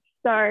consciousness.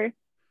 So,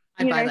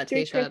 I buy that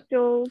t-shirt.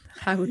 Crystals,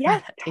 I would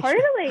yes, buy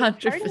that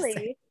t-shirt.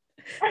 totally.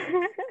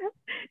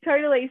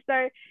 Totally. So,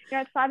 you know,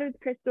 I started with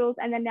crystals,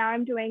 and then now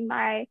I'm doing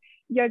my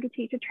yoga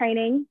teacher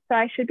training. So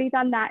I should be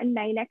done that in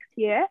May next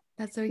year.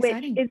 That's so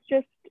exciting. Which is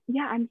just,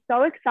 yeah, I'm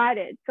so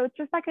excited. So it's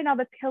just like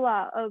another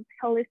pillar of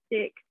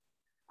holistic,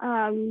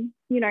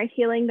 you know,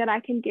 healing that I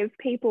can give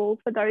people,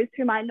 for those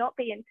who might not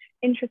be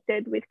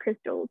interested with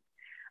crystals.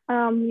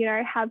 You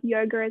know, have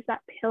yoga as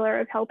that pillar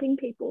of helping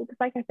people. Because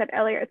like I said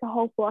earlier, it's a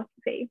whole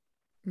philosophy.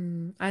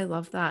 I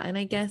love that. And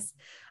I guess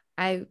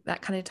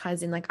that kind of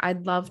ties in, like,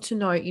 I'd love to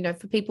know, you know,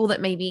 for people that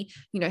maybe,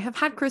 you know, have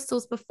had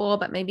crystals before,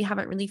 but maybe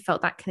haven't really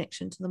felt that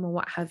connection to them or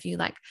what have you,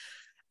 like,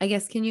 I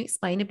guess, can you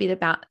explain a bit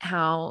about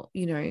how,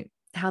 you know,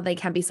 how they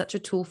can be such a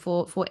tool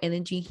for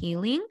energy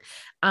healing,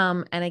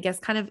 and I guess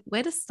kind of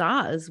where to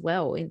start as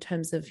well, in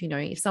terms of, you know,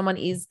 if someone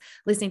is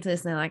listening to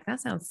this and they're like,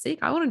 that sounds sick,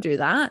 I want to do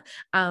that,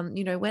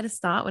 you know, where to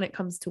start when it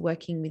comes to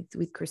working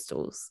with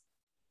crystals?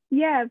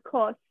 Yeah, of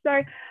course.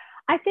 So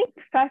I think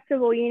first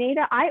of all,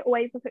 I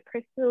always look at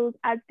crystals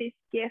as this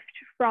gift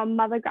from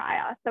Mother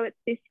Gaia. So it's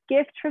this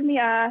gift from the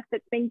earth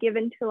that's been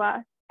given to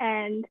us.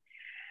 And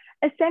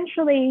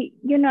essentially,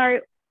 you know,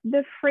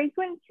 the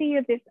frequency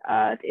of this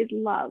earth is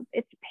love,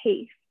 it's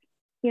peace,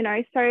 you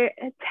know. So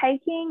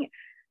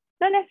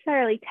not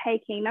necessarily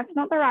taking, that's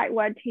not the right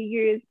word to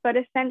use, but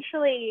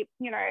essentially,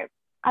 you know,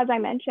 as I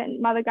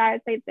mentioned, Mother Gaia,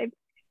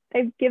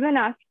 they've given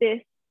us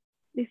this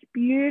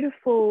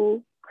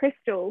beautiful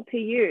crystal to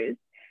use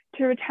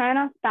to return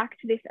us back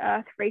to this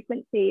earth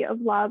frequency of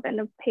love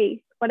and of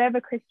peace, whatever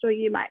crystal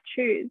you might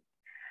choose.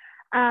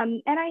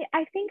 And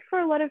I think for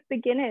a lot of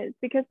beginners,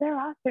 because there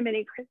are so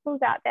many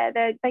crystals out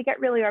there, they get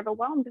really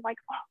overwhelmed. They're like,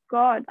 oh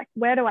God, like,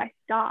 where do I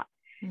start?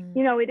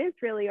 You know, it is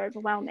really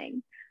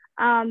overwhelming.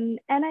 And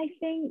I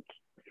think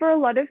for a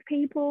lot of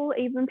people,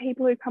 even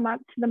people who come up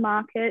to the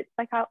market,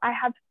 like I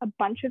have a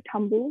bunch of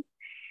tumbles,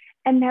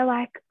 and they're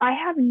like, I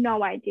have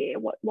no idea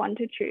what one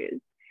to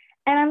choose.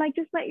 And I'm like,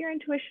 just let your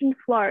intuition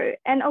flow.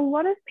 And a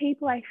lot of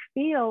people I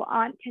feel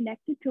aren't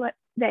connected to it,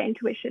 their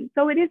intuition.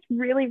 So it is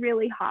really,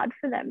 really hard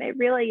for them. It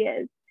really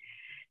is.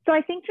 So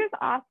I think just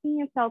asking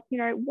yourself, you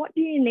know, what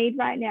do you need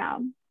right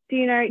now? Do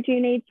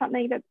you need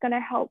something that's going to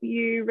help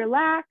you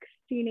relax?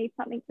 Do you need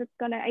something that's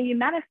going to, are you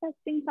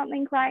manifesting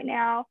something right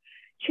now?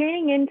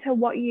 Tuning into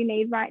what you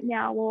need right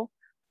now, or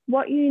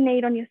what you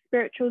need on your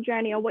spiritual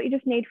journey, or what you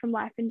just need from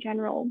life in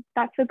general.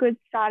 That's a good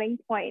starting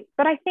point.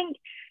 But I think,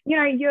 you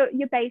know,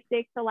 your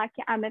basics are like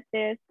your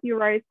amethyst, your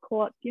rose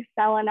quartz, your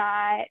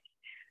selenite.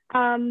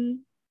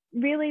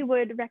 Really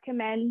would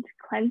recommend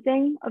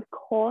cleansing, of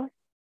course.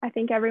 I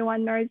think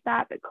everyone knows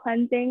that, but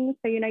cleansing.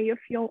 So, you know, your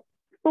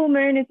full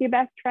moon is your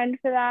best friend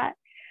for that.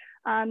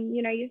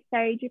 You know, your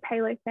sage, your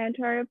Palo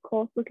Santo, of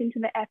course, look into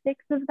the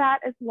ethics of that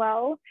as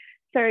well.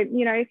 So,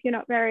 you know,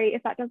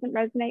 if that doesn't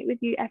resonate with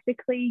you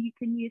ethically, you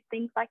can use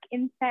things like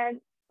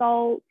incense,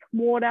 salt,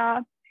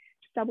 water.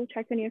 Just double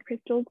check on your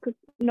crystals, because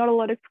not a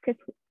lot of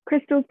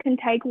crystals can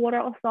take water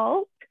or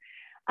salt.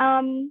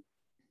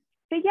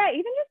 But yeah,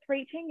 even just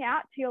reaching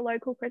out to your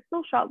local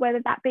crystal shop,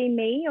 whether that be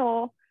me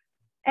or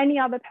any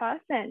other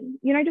person,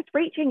 you know, just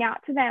reaching out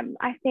to them.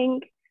 I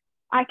think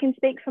I can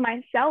speak for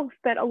myself,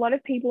 but a lot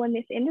of people in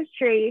this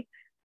industry,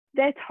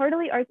 they're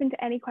totally open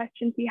to any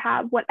questions you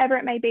have, whatever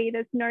it may be.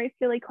 There's no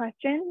silly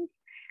questions.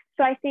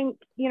 So I think,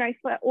 you know,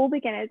 for all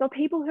beginners or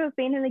people who have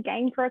been in the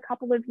game for a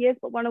couple of years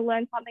but want to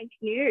learn something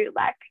new,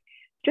 like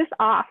just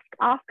ask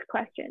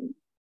questions.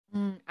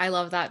 I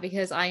love that,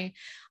 because I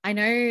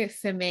know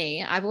for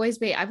me, I've always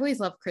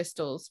loved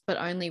crystals, but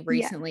only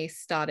recently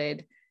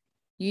started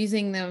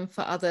using them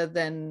for other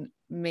than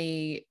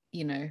me,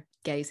 you know,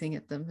 gazing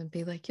at them and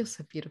be like, you're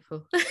so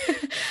beautiful. So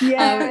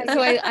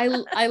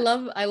I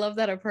love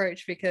that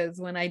approach, because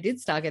when I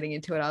did start getting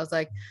into it, I was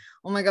like,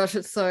 oh my gosh,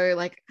 it's so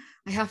like,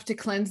 I have to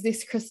cleanse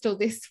this crystal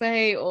this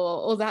way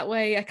or that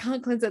way. I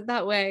can't cleanse it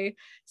that way.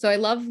 So I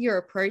love your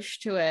approach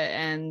to it,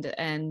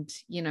 and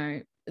you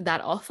know,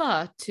 that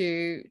offer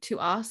to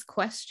ask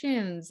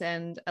questions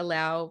and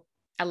allow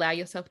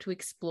yourself to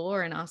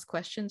explore and ask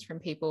questions from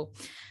people.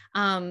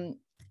 And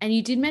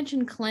you did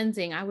mention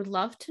cleansing. I would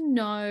love to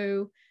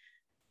know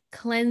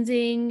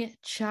cleansing,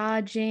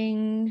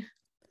 charging.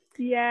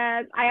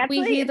 Yeah, I actually,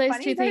 we hear those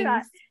two things.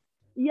 That.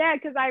 Yeah,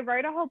 because I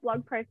wrote a whole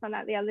blog post on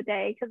that the other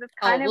day, because it's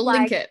kind of we'll like,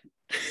 link it.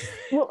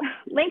 We'll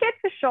link it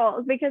for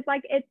sure, because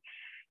like it's,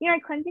 you know,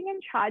 cleansing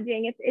and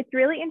charging, it's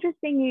really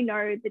interesting, you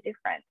know, the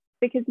difference,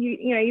 because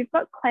you know, you've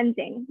got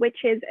cleansing, which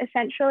is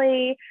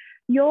essentially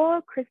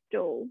your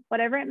crystal,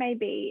 whatever it may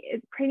be,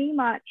 is pretty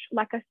much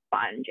like a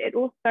sponge. It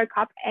will soak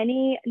up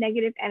any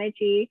negative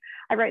energy.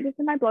 I wrote this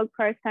in my blog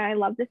post and I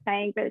love the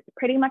saying, but it's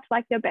pretty much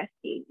like your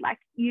bestie. Like,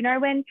 you know,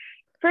 when,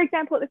 for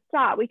example, at the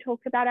start, we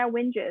talked about our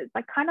whinges,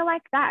 like kind of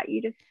like that. You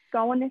just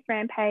go on this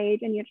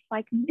rampage and you're just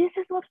like, this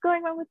is what's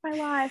going on with my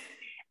life.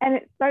 And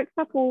it soaks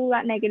up all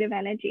that negative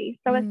energy.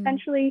 So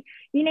essentially,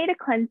 you need to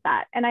cleanse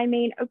that. And I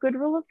mean, a good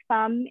rule of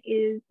thumb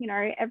is, you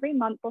know, every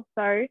month or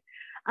so.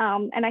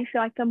 And I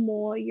feel like the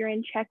more you're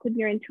in check with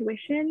your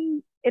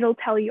intuition, it'll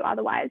tell you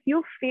otherwise.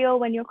 You'll feel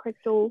when your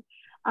crystal,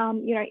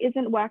 you know,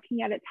 isn't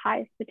working at its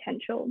highest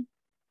potential.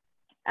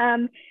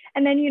 And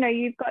then, you know,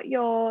 you've got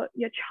your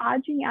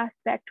charging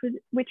aspect,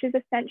 which is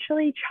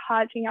essentially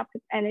charging up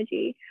its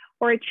energy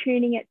or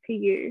attuning it to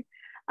you.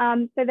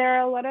 So there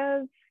are a lot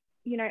of,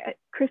 you know,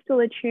 crystal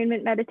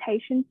attunement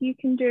meditations you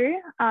can do.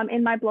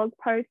 In my blog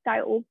post, I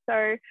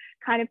also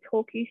kind of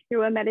talk you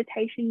through a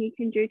meditation you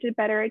can do to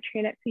better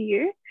attune it for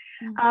you.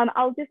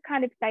 I'll just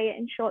kind of say it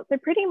in short. So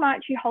pretty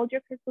much you hold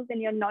your crystals in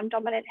your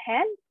non-dominant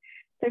hand.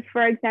 So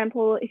for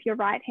example, if you're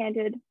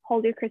right-handed,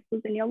 hold your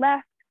crystals in your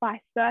left, vice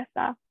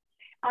versa.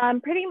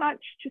 Pretty much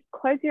just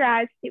close your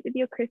eyes, sit with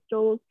your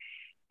crystals.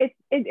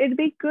 It'd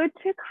be good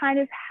to kind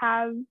of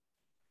have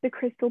the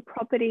crystal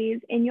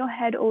properties in your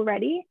head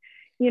already.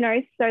 You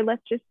know, so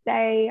let's just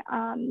say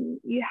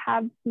you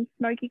have some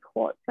smoky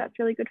quartz. That's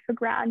really good for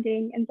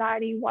grounding,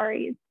 anxiety,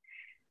 worries.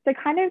 So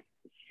kind of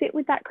sit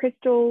with that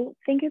crystal,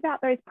 think about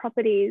those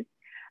properties,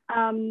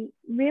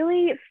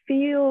 really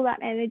feel that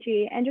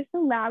energy and just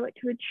allow it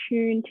to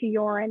attune to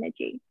your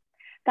energy.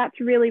 That's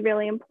really,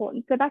 really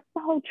important. So that's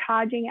the whole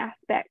charging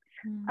aspect.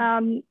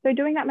 So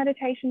doing that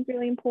meditation is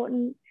really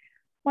important.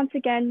 Once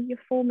again, your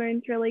full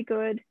moon's really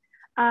good.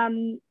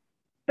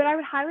 But I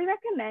would highly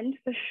recommend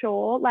for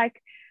sure,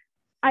 like,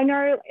 I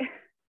know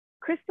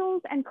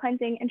crystals and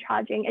cleansing and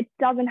charging, it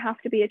doesn't have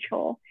to be a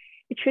chore.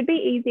 It should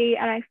be easy.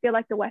 And I feel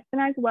like the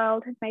westernized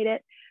world has made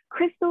it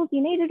crystals,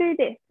 you need to do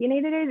this, you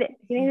need to do this,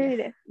 you need to do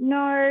this.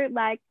 No,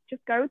 like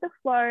just go with the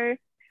flow.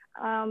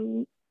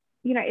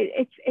 You know,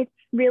 it's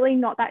really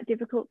not that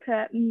difficult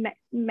to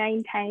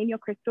maintain your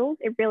crystals.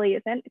 It really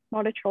isn't. It's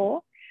not a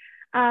chore.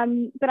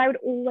 But I would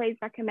always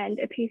recommend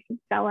a piece of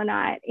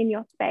selenite in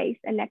your space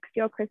and next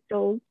to your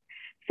crystals.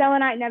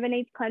 Selenite never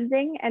needs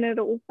cleansing, and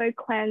it'll also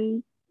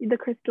cleanse the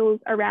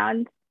crystals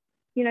around,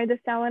 you know, the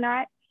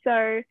selenite.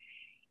 So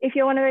if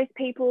you're one of those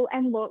people,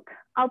 and look,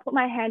 I'll put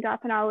my hand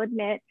up and I'll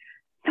admit,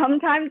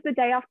 sometimes the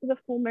day after the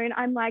full moon,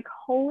 I'm like,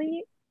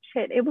 holy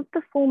shit, it was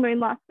the full moon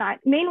last night.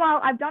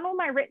 Meanwhile, I've done all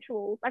my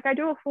rituals. Like I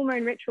do a full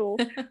moon ritual,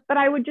 but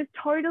I would just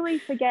totally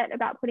forget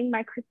about putting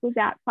my crystals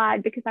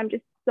outside because I'm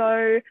just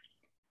so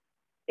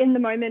in the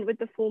moment with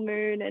the full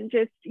moon and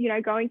just, you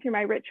know, going through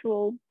my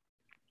ritual.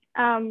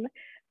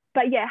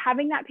 But yeah,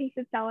 having that piece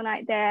of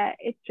selenite there,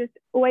 it's just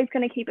always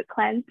going to keep it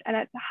cleansed and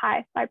it's the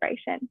highest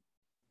vibration.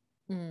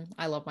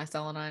 I love my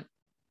selenite.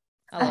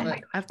 I love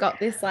it. I've got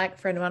this, like,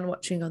 for anyone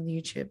watching on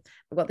YouTube,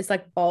 I've got this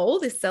like bowl,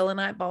 this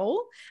selenite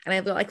bowl, and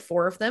I've got like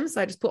 4 of them.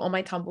 So I just put all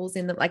my tumbles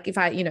in them. Like if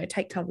I, you know,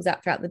 take tumbles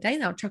out throughout the day,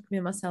 then I'll chuck them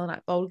in my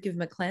selenite bowl to give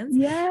them a cleanse.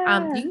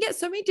 Yeah. You can get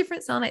so many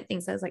different selenite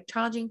things. There's like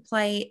charging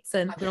plates,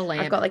 and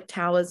I've got like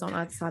towers on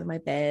either side of my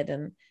bed,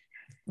 and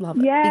love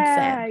it. Big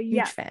fan.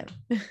 Huge fan.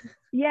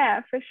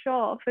 Yeah, for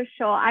sure.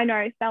 I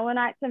know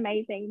selenite's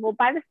amazing. Well,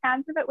 by the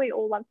sounds of it, we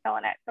all love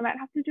selenite. So I might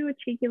have to do a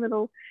cheeky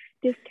little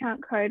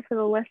discount code for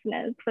the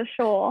listeners for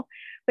sure,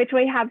 which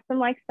we have some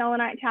like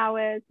selenite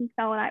towers, some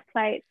selenite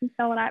plates, some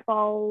selenite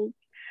bowls.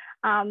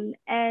 And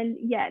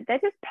yeah, they're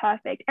just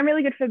perfect and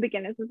really good for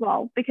beginners as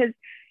well. Because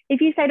if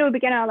you say to a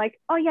beginner, like,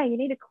 oh yeah, you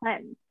need to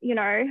cleanse, you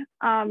know,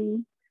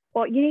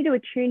 or you need to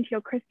attune to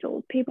your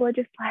crystals, people are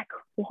just like,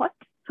 what?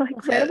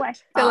 Like, where do I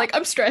start? They're like,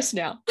 I'm stressed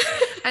now.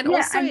 And yeah,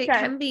 also it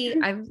can be,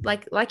 I'm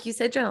like you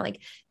said, Jenna,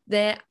 like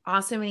there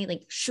are so many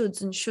like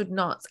shoulds and should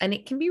nots, and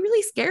it can be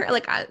really scary.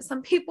 Like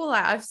some people,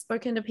 like, I've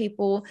spoken to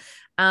people,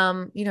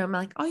 you know, I'm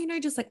like, oh, you know,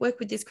 just like work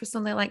with this crystal,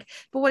 and they're like,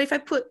 but what if I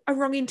put a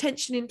wrong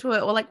intention into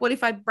it, or like what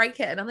if I break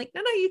it? And I'm like,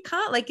 no, you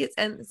can't. Like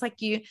it's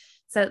like you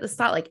said at the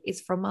start, like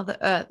it's from Mother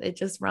Earth. It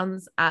just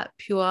runs at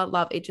pure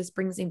love. It just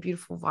brings in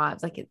beautiful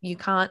vibes. Like you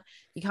can't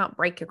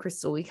break a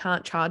crystal. You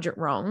can't charge it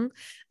wrong.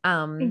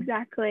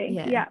 Exactly.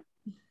 Yeah,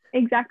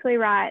 exactly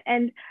right.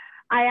 And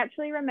I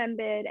actually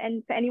remembered,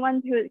 and for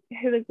anyone who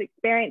has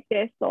experienced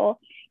this, or,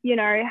 you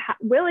know,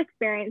 will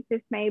experience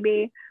this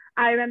maybe,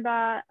 I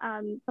remember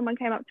someone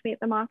came up to me at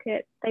the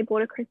market. They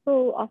bought a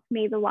crystal off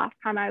me the last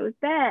time I was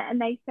there,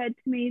 and they said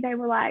to me, they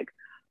were like,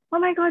 oh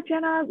my God,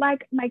 Jenna,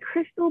 like my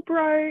crystal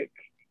broke.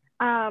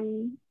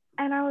 And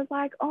I was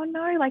like, oh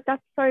no, like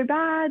that's so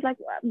bad. Like,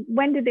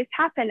 when did this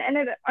happen? And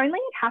it only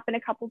had happened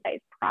a couple of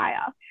days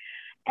prior.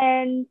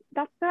 And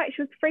that's right.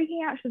 She was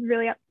freaking out. She was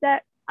really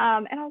upset.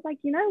 And I was like,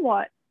 you know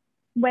what?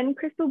 When a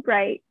crystal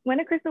breaks,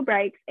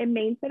 it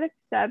means that it's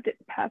served its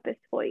purpose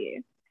for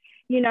you.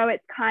 You know,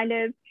 it's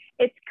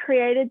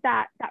created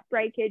that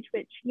breakage,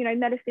 which, you know,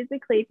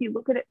 metaphysically, if you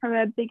look at it from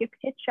a bigger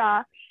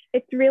picture,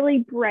 it's really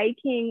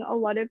breaking a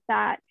lot of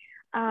that,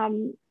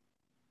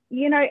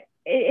 you know,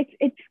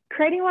 it's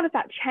creating a lot of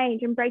that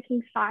change and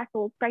breaking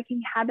cycles,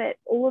 breaking habits,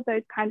 all of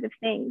those kinds of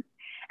things.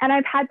 And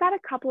I've had that a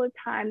couple of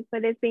times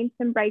where there's been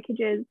some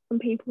breakages from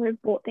people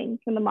who've bought things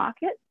from the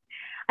market.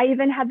 I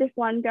even had this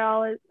one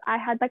girl, I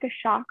had like a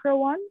chakra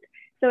wand.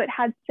 So it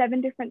had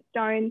 7 different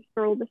stones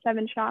for all the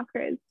 7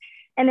 chakras.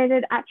 And it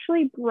had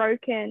actually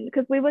broken,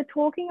 because we were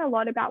talking a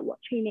lot about what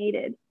she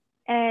needed.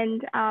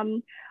 And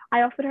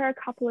I offered her a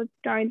couple of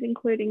stones,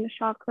 including the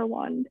chakra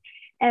wand.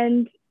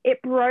 And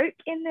it broke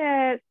in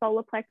the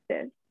solar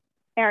plexus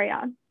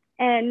area.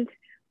 And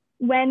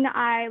when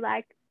I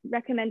like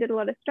recommended a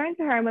lot of stones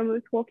to her, and when we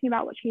were talking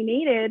about what she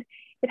needed,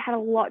 it had a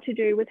lot to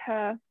do with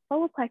her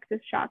solar plexus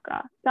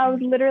chakra. So I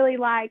was literally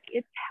like,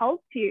 it's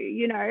helped you,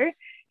 you know.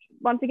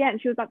 Once again,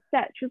 she was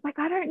upset. She was like,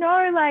 I don't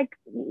know, like,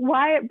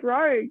 why it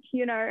broke,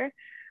 you know.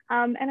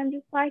 And I'm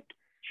just like,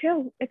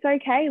 chill, it's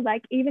okay.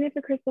 Like, even if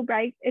the crystal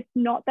breaks, it's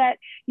not that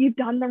you've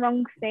done the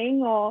wrong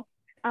thing, or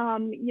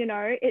you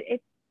know,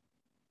 it's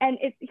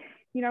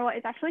you know what,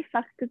 it's actually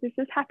sucks because this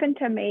has happened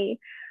to me.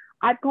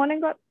 I've gone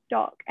and got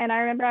stock, and I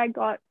remember I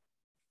got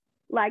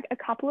like a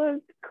couple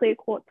of clear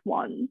quartz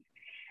wands,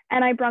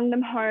 and I brung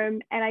them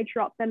home and I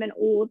dropped them, and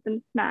all of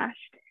them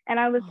smashed. And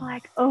I was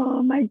like,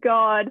 oh my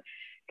God,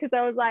 because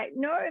I was like,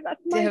 no,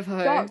 that's my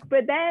stock.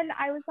 But then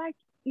I was like,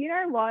 you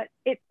know what,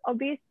 it's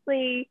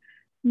obviously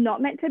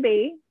not meant to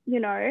be,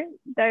 you know,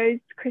 those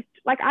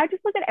crystals. Like, I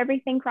just look at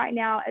everything right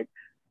now as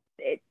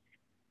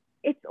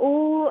it's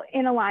all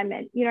in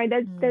alignment, you know.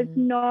 There's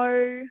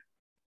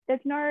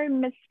no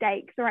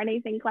mistakes or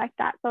anything like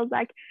that. So I was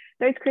like,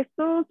 those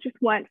crystals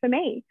just weren't for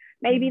me.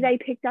 Maybe they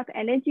picked up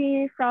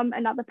energy from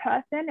another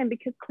person, and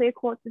because clear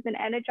quartz is an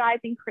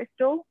energizing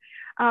crystal,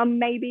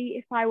 maybe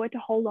if I were to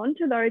hold on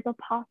to those or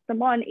pass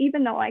them on,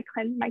 even though I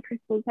cleanse my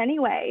crystals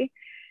anyway,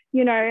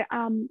 you know,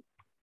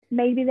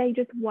 maybe they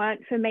just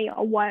weren't for me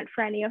or weren't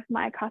for any of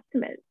my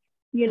customers,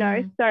 you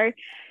know. So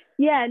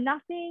yeah,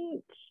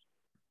 nothing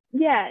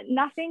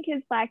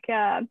is like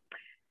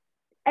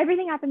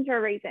everything happens for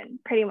a reason,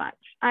 pretty much.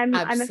 I'm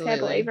a fair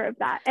believer of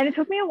that. And it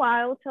took me a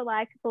while to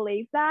like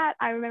believe that.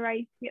 I remember I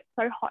used to get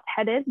so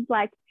hot-headed.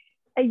 Like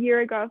a year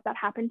ago, if that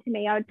happened to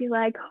me, I would be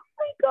like, oh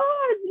my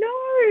God,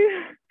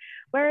 no.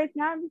 Whereas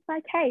now I'm just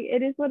like, hey,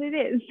 it is what it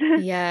is.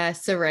 Yeah,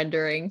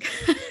 surrendering.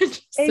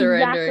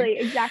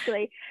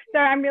 Exactly. So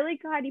I'm really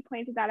glad you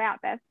pointed that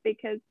out, Beth,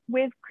 because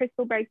with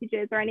crystal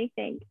breakages or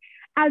anything,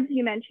 as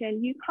you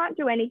mentioned, you can't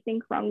do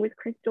anything wrong with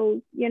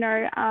crystals, you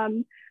know.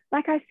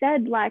 Like I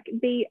said, like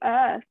the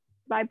earth,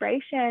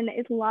 vibration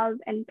is love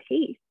and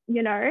peace.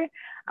 You know,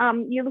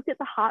 you look at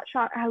the heart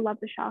chakra. I love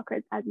the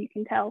chakras, as you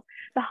can tell.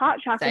 The heart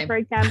chakra, Same. for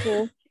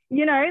example,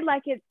 you know,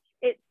 like it's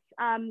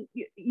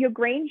your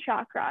green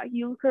chakra.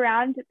 You look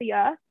around at the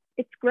earth,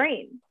 it's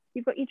green.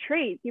 You've got your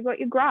trees, you've got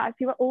your grass,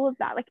 you've got all of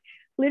that. Like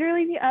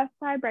literally the earth's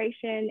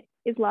vibration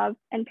is love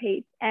and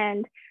peace.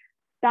 And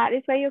that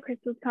is where your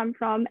crystals come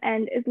from.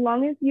 And as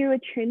long as you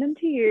attune them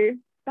to you,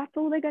 that's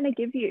all they're going to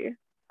give you.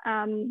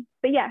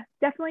 But yeah,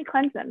 definitely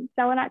cleanse them.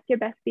 Selenite's your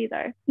bestie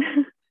though.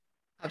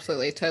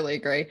 Absolutely, totally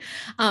agree.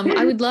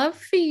 I would love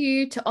for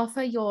you to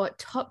offer your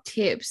top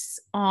tips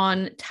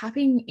on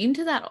tapping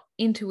into that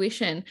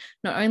intuition,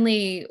 not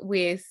only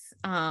with,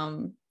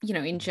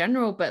 in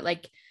general, but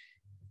like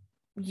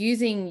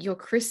using your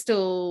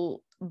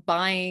crystal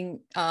buying,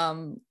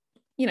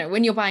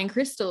 when you're buying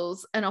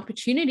crystals, an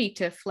opportunity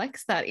to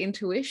flex that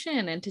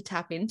intuition and to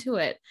tap into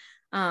it.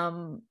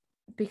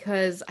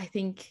 Because I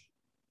think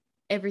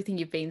everything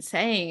you've been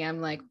saying,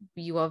 I'm like,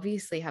 you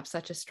obviously have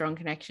such a strong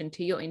connection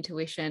to your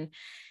intuition.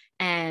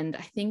 And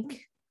I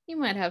think you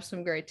might have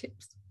some great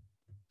tips.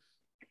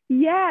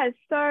 Yeah.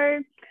 So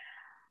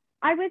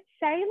I would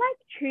say like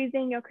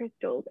choosing your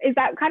crystals. Is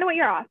that kind of what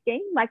you're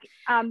asking? Like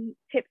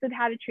tips of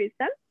how to choose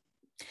them?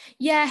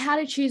 Yeah, how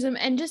to choose them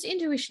and just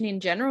intuition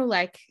in general,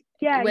 like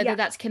whether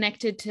that's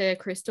connected to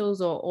crystals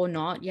or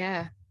not.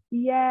 Yeah.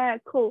 Yeah,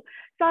 cool.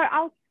 So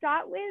I'll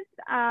start with,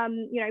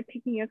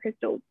 picking your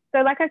crystals.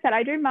 So like I said,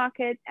 I do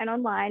markets and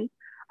online.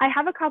 I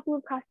have a couple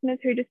of customers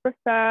who just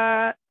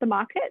prefer the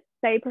markets.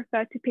 They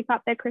prefer to pick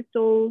up their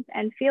crystals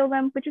and feel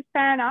them, which is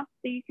fair enough.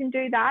 So you can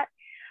do that.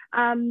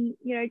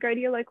 Go to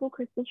your local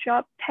crystal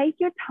shop, take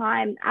your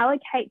time,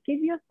 allocate, give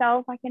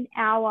yourself like an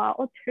hour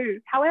or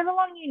two, however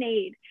long you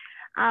need.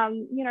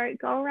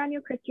 Go around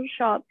your crystal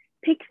shop,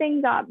 pick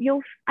things up.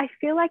 I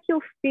feel like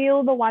you'll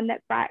feel the one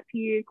that's right for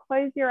you.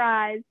 Close your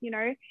eyes,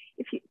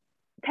 if you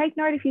take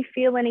note, if you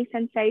feel any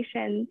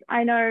sensations.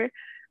 I know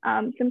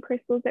some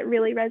crystals that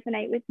really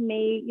resonate with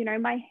me.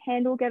 My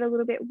hand will get a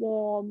little bit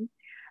warm.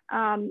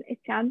 It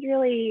sounds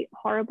really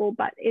horrible,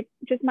 but it's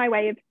just my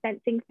way of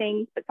sensing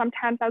things. But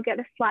sometimes I'll get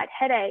a slight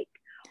headache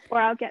or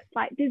I'll get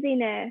slight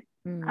dizziness.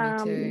 Me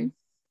too.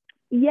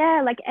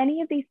 Yeah, like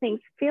any of these things,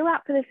 feel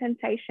out for the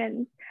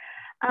sensations.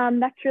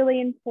 That's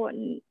really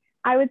important.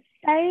 I would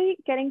say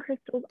getting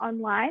crystals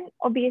online,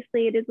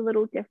 obviously it is a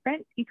little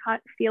different. You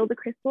can't feel the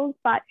crystals,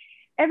 but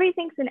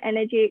everything's an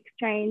energy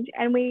exchange.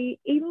 And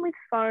even with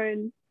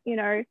phones,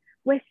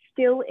 we're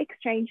still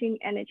exchanging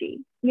energy.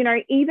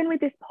 Even with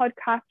this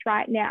podcast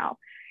right now,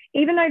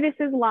 even though this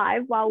is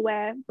live while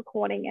we're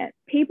recording it,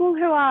 people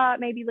who are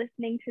maybe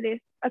listening to this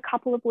a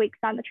couple of weeks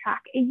down the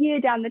track, a year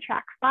down the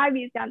track, 5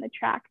 years down the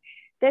track,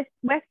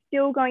 we're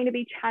still going to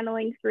be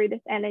channeling through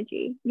this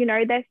energy.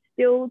 They're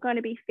still going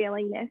to be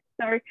feeling this.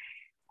 So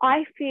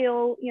I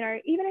feel,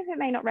 even if it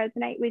may not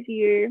resonate with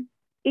you,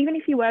 even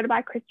if you were to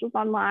buy crystals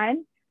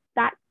online,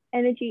 that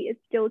energy is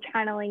still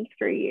channeling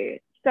through you.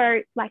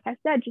 So like I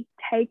said, just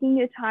taking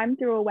your time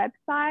through a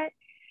website,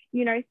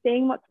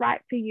 seeing what's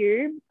right for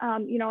you.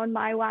 On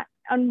my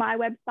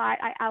website,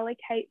 I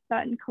allocate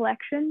certain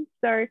collections.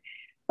 So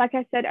like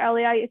I said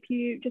earlier, if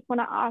you just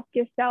want to ask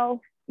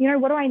yourself,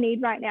 what do I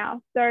need right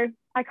now? So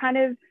I kind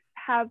of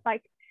have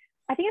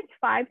I think it's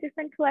 5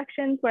 different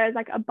collections, whereas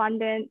like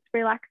abundance,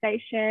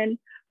 relaxation,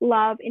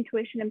 love,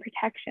 intuition, and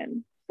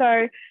protection.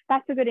 So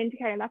that's a good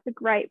indicator. And that's a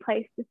great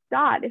place to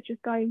start. It's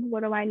just going,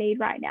 what do I need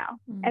right now?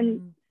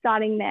 And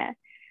starting there,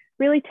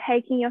 really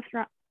taking your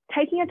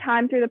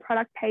time through the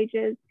product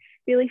pages,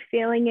 really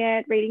feeling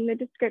it, reading the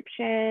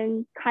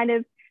description, kind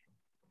of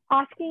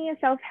asking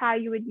yourself how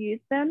you would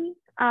use them.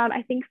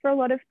 I think for a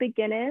lot of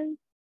beginners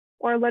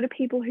or a lot of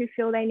people who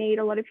feel they need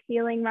a lot of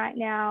healing right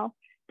now,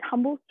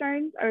 tumble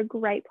stones are a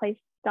great place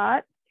to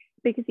start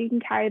because you can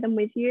carry them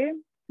with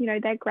you.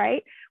 They're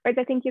great. Whereas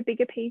I think your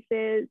bigger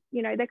pieces,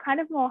 they're kind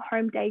of more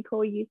home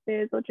decor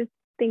uses or just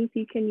things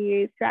you can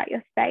use throughout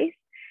your space.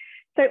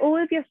 So all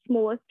of your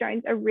smaller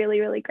stones are really,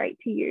 really great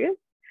to use.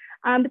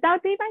 But that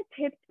would be my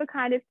tips for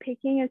kind of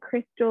picking a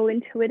crystal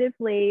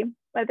intuitively,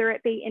 whether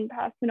it be in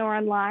person or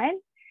online.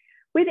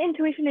 With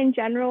intuition in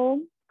general,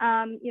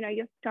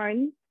 your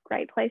stones,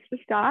 great place to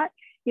start.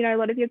 A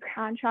lot of your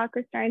crown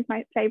chakra stones,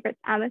 my favorite's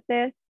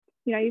amethyst.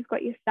 You've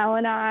got your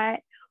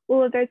selenite,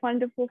 all of those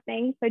wonderful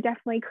things. So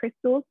definitely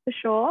crystals for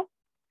sure.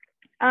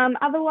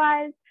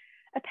 Otherwise,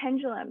 a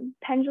pendulum.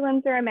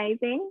 Pendulums are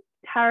amazing.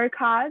 Tarot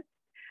cards.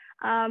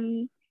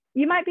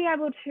 You might be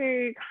able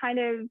to kind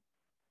of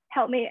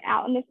help me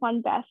out on this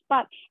one, Beth,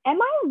 but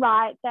am I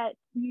right that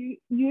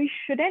you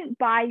shouldn't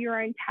buy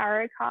your own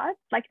tarot cards?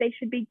 Like they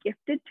should be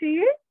gifted to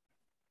you?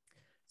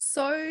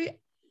 So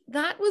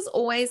that was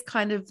always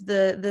kind of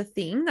the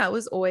thing. That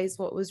was always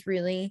what was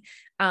really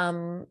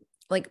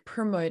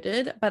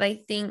promoted. But I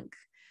think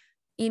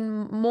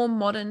in more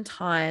modern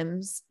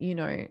times,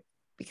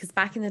 because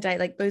back in the day,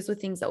 like those were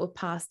things that were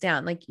passed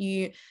down. Like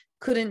you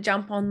couldn't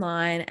jump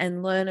online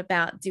and learn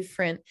about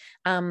different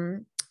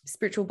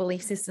spiritual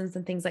belief systems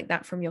and things like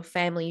that from your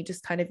family. You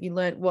just you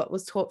learned what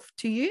was taught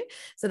to you.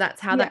 So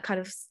that's how that kind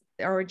of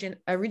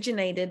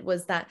originated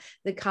was that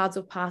the cards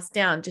were passed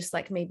down, just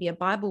like maybe a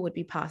Bible would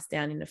be passed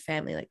down in a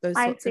family, like those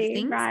sorts of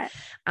things. Right.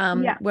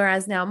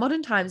 Whereas now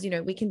modern times,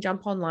 we can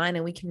jump online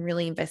and we can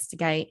really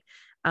investigate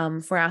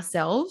for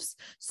ourselves.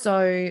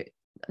 So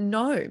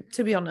no,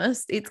 to be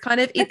honest, it's kind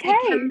of, it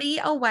can be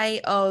a way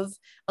of,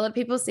 a lot of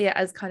people see it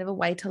as kind of a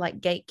way to like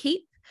gatekeep,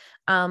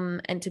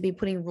 and to be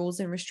putting rules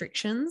and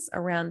restrictions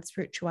around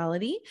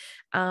spirituality.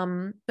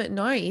 But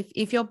no,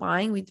 if you're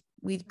buying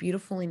with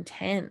beautiful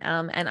intent,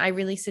 and I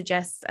really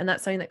suggest, and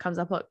that's something that comes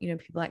up, people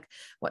like,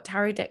 what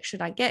tarot deck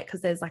should I get?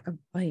 Because there's like a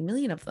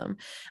million of them.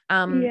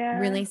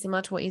 Really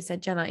similar to what you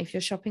said, Jenna. If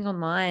you're shopping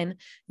online,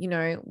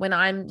 when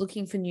I'm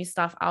looking for new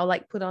stuff, I'll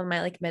like put on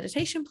my like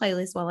meditation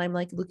playlist while I'm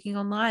like looking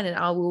online, and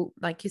I will,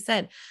 like you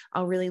said,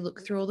 I'll really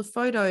look through all the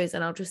photos,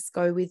 and I'll just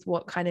go with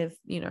what kind of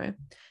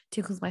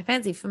tickles my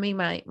fancy. For me,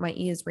 my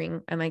ears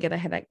ring and I get a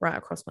headache right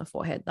across my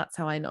forehead. That's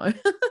how I know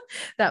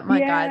that my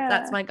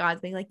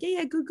guides being like,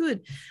 yeah,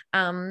 good.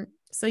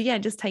 So yeah,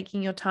 just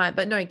taking your time,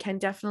 but no, can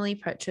definitely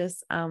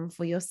purchase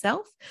for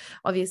yourself.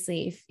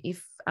 Obviously,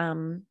 if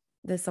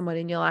there's someone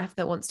in your life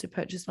that wants to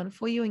purchase one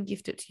for you and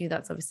gift it to you,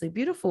 that's obviously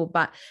beautiful.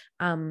 But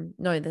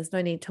no, there's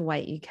no need to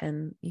wait. You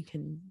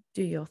can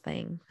do your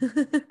thing.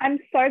 I'm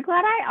so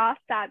glad I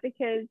asked that,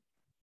 because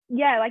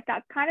like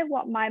that's kind of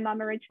what my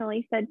mum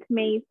originally said to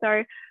me.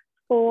 So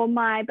for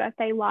my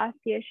birthday last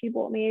year, she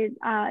bought me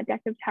a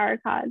deck of tarot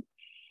cards,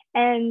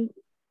 and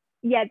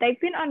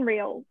they've been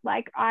unreal.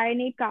 Like, I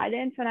need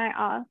guidance when I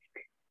ask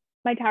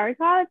my tarot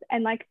cards,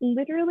 and like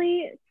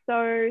literally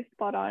so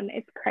spot on.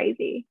 It's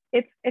crazy.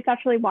 It's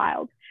actually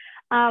wild.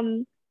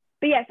 But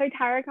so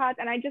tarot cards,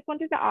 and I just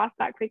wanted to ask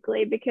that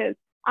quickly because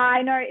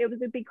I know it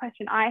was a big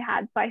question I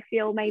had, so I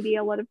feel maybe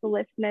a lot of the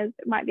listeners,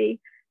 it might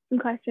be some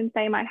questions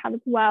they might have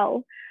as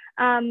well.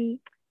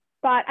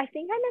 But I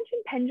think I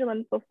mentioned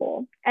pendulums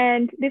before,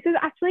 and this is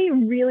actually a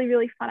really,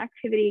 really fun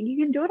activity. You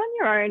can do it on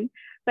your own,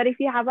 but if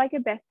you have like a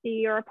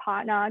bestie or a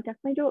partner,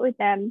 definitely do it with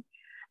them.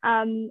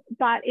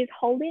 But it's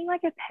holding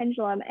like a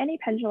pendulum, any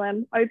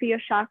pendulum, over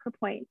your chakra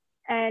point,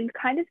 and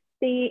kind of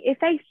see if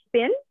they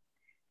spin.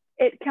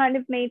 It kind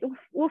of means,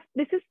 well,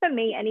 this is for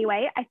me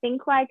anyway. I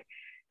think like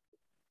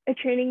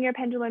attuning your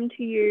pendulum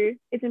to you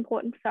is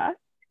important first.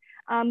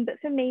 But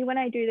for me, when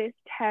I do this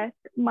test,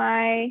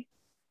 my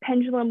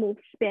pendulum will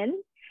spin,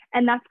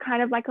 and that's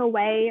kind of like a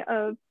way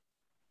of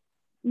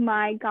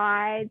my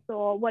guides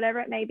or whatever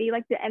it may be,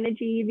 like the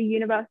energy, the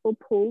universal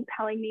pull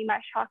telling me my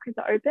chakras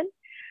are open.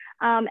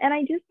 And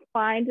I just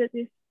find that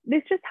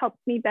this just helps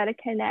me better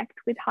connect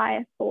with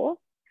higher source.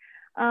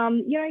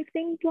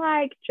 Things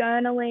like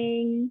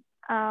journaling,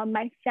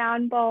 my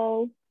sound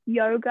bowl,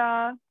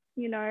 yoga,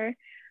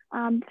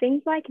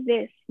 things like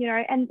this,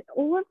 and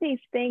all of these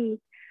things.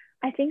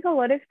 I think a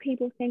lot of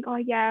people think, oh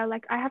yeah,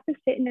 like I have to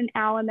sit in an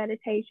hour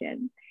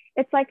meditation.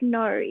 It's like,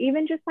 no,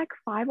 even just like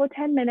 5 or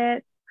 10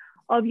 minutes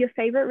of your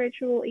favorite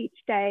ritual each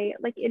day,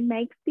 like it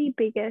makes the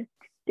biggest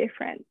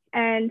difference.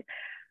 And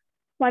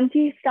once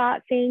you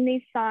start seeing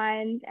these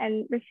signs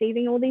and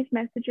receiving all these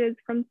messages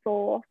from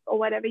source, or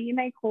whatever you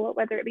may call it,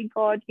 whether it be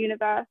God,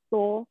 universe,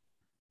 or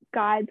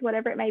guides,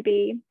 whatever it may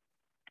be,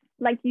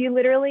 like you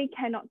literally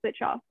cannot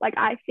switch off. Like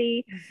I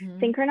see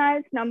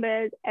synchronized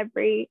numbers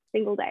every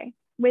single day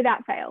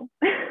without fail.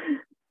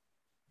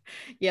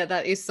 Yeah,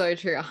 that is so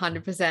true,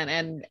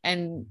 100%.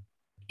 And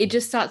it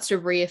just starts to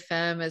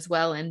reaffirm as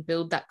well and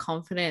build that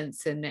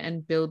confidence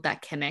and build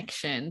that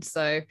connection.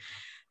 So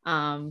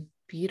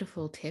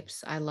beautiful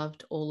tips. I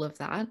loved all of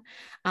that.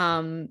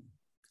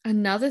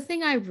 Another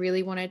thing I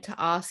really wanted to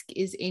ask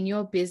is, in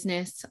your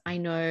business, I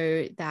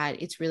know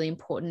that it's really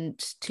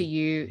important to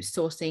you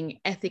sourcing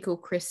ethical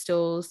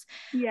crystals,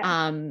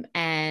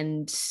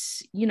 and,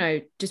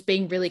 just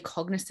being really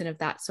cognizant of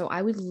that. So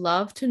I would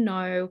love to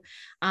know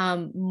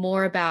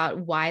more about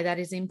why that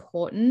is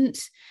important,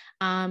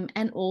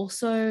 and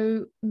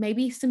also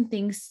maybe some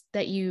things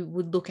that you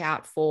would look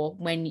out for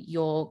when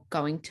you're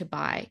going to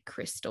buy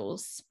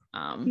crystals.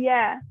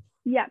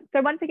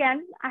 So once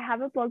again, I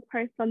have a blog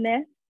post on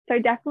this. So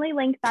definitely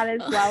link that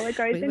as well. It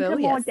goes into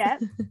more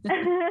depth.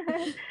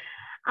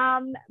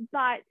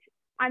 But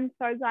I'm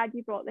so glad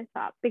you brought this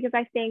up, because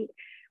I think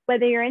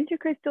whether you're into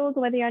crystals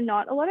or whether you're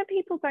not, a lot of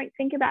people don't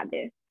think about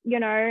this.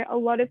 A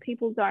lot of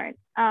people don't,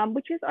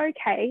 which is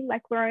okay.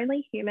 Like, we're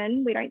only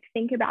human. We don't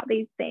think about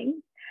these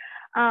things.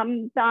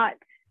 But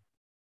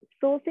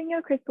sourcing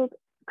your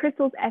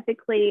crystals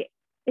ethically,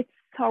 it's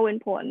so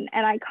important,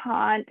 and I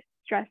can't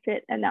stress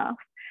it enough.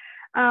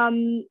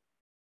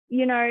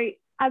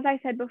 As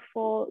I said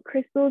before,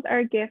 crystals are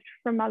a gift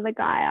from Mother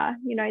Gaia.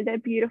 They're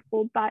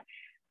beautiful, but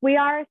we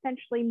are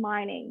essentially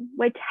mining.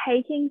 We're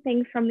taking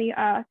things from the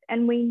earth,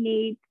 and we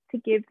need to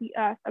give the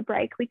earth a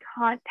break. We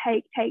can't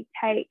take.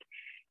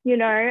 We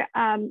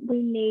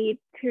need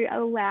to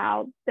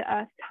allow the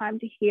earth time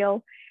to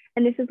heal.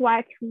 And this is why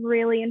it's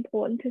really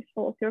important to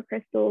source your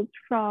crystals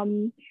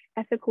from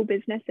ethical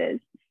businesses.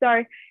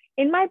 So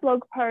in my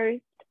blog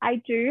post, I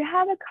do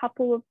have a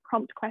couple of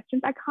prompt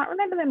questions. I can't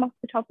remember them off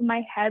the top of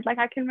my head. Like,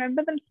 I can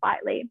remember them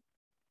slightly.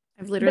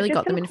 I've literally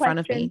got them in front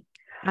of me.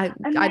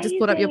 I just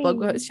put up your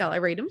blog post. Shall I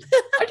read them?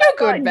 I do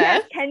good, Beth.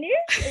 Yes, can you?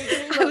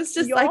 I was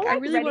just like, I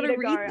really want to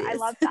read this. I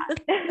love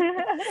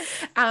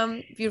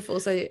that. Beautiful.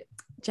 So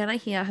Jenna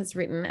here has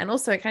written, and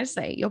also can I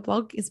say your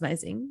blog is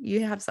amazing.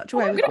 You have such a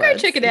way I'm with gonna go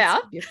words. check it It's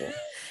out. beautiful.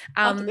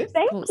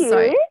 Thank you.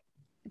 So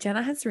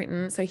Jenna has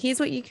written, so here's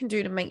what you can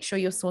do to make sure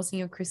you're sourcing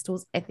your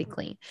crystals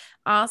ethically.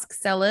 Ask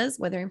sellers,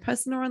 whether in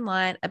person or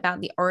online,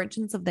 about the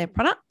origins of their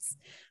products.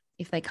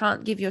 If they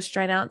can't give you a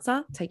straight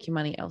answer, take your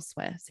money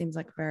elsewhere. Seems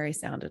like very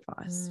sound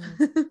advice.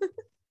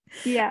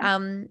 Yeah.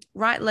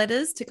 Write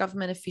letters to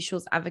government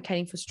officials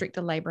advocating for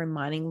stricter labor and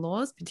mining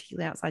laws,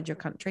 particularly outside your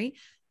country.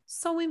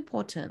 So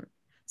important.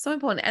 So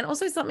important. And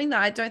also something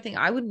that I don't think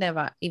I would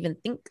never even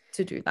think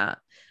to do that.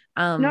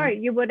 No,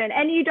 you wouldn't.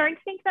 And you don't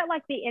think that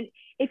like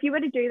if you were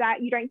to do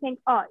that, you don't think,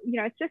 oh,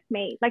 it's just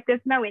me. Like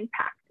there's no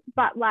impact.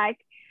 But like,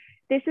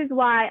 this is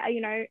why,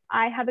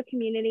 I have a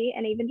community,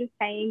 and even just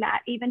saying that,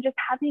 even just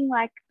having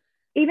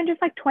even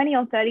just 20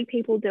 or 30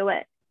 people do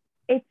it,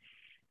 it's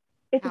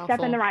powerful. A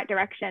step in the right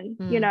direction.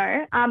 We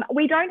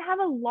don't have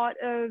a lot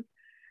of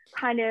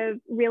kind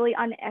of really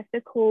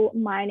unethical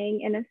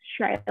mining in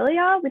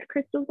Australia with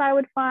crystals. I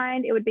would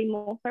find it would be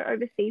more so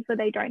overseas, where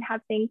they don't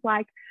have things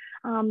like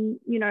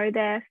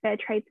their fair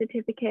trade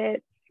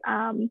certificates.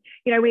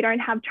 We don't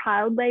have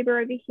child labor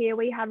over here.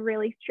 We have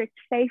really strict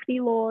safety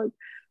laws,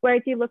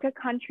 whereas you look at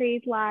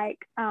countries like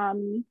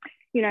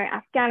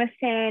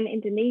Afghanistan,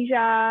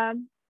 Indonesia,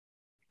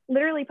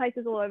 literally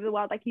places all over the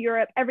world, like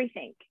Europe,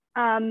 everything,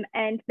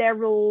 and their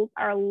rules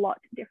are a lot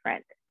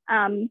different.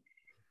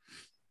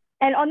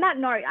 And on that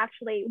note,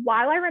 actually,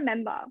 while I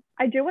remember,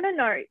 I do want to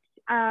note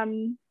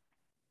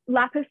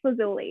lapis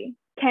lazuli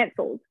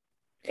cancelled.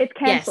 It's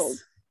cancelled.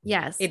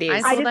 Yes, it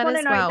is. I saw that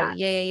as well. That.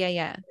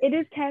 Yeah. It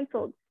is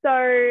cancelled.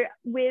 So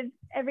with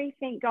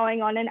everything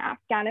going on in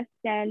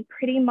Afghanistan,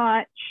 pretty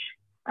much,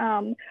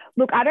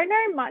 look, I don't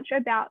know much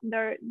about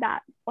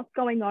what's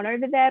going on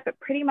over there, but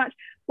pretty much,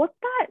 what's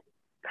that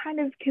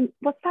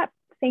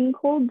thing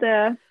called?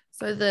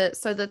 So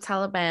the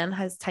Taliban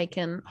has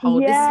taken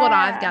hold. This is what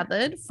I've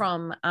gathered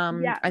from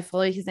I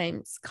follow, his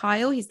name's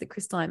Kyle. He's the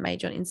crystalline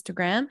mage on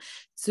Instagram.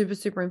 Super,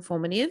 super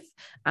informative.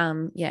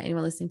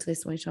 Anyone listening to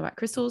this want to know about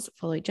crystals,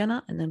 follow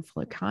Jenna and then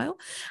follow Kyle.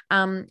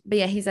 But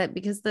yeah, he said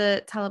because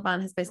the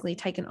Taliban has basically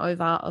taken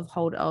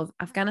hold of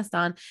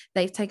Afghanistan,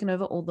 they've taken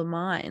over all the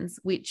mines,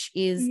 which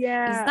is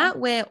that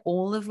where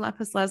all of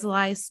lapis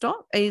lazuli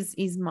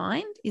is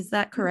mined? Is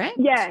that correct?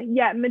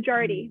 Yeah,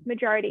 majority.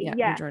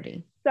 Yeah.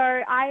 Majority. So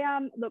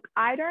I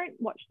don't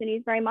watch the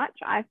news very much.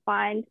 I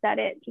find that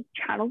it just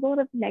channels a lot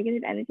of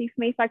negative energy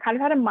for me. So I kind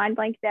of had a mind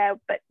blank there,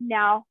 but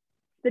now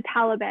the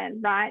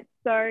Taliban, right?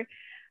 So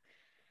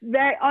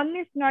on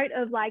this note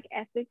of like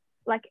ethics,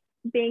 like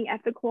being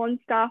ethical and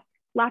stuff,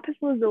 lapis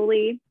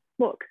lazuli,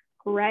 look,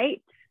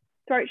 great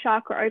throat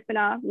chakra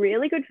opener,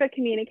 really good for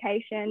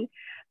communication,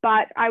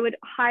 but I would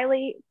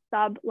highly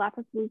sub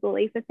lapis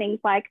lazuli for things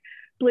like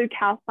blue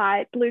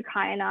calcite, blue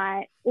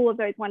kyanite, all of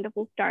those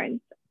wonderful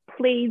stones.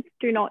 Please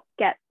do not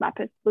get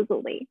lapis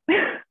lazuli.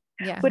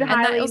 Yeah. And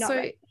that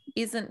also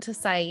isn't to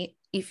say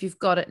if you've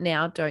got it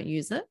now, don't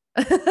use it.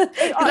 You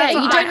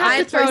don't have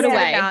to throw it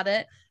away. About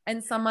it,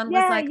 and someone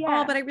was like,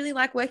 "Oh, but I really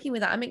like working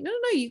with it." I'm like, "No,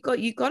 you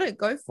got it.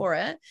 Go for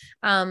it."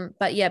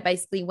 But yeah,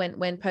 basically,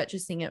 when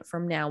purchasing it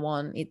from now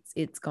on,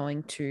 it's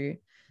going to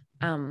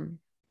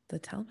the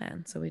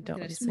Taliban, so we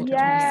don't support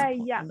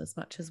them as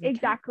much as we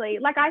can.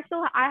 Like I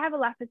have a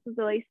lapis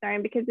lazuli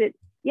stone because it's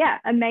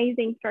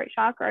amazing throat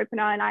chakra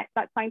opener, and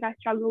that's something I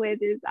struggle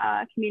with is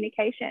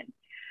communication.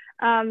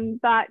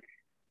 But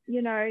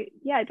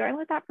don't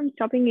let that from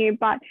stopping you,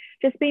 but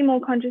just be more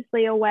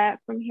consciously aware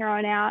from here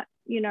on out.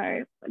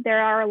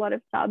 There are a lot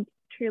of subs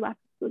to lapis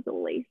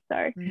lazuli,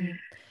 so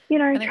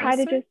try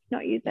to just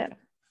not use it.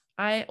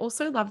 I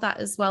also love that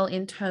as well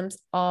in terms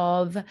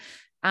of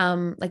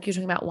like you're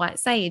talking about white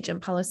sage and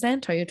Palo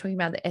Santo, you're talking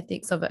about the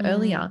ethics of it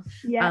earlier.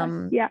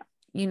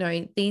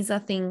 These are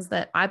things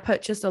that I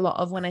purchased a lot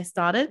of when I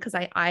started because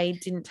I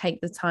didn't take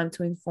the time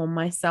to inform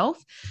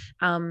myself.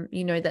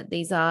 That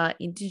these are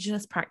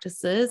Indigenous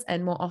practices,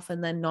 and more often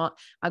than not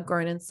are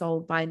grown and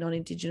sold by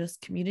non-Indigenous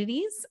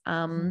communities.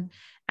 And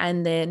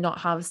they're not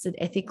harvested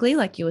ethically,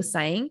 like you were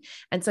saying.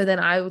 And so then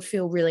I would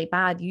feel really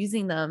bad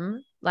using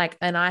them.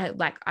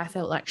 I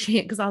felt like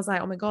shit because I was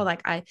like, oh my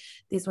God,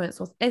 these weren't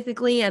sourced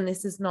ethically. And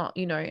this is not,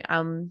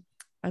 I'm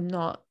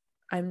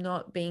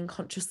not being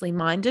consciously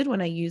minded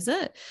when I use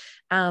it.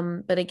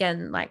 But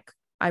again,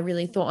 I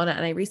really thought on it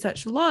and I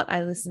researched a lot.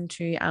 I listened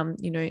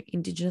to,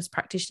 Indigenous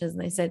practitioners,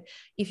 and they said,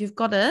 if you've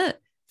got it,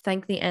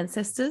 thank the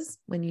ancestors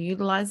when you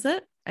utilize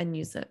it and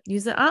use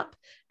it up,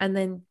 and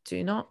then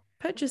do not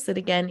purchase it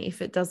again if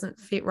it doesn't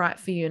fit right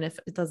for you and if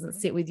it doesn't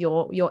sit with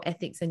your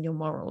ethics and your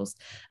morals.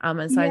 I'm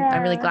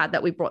really glad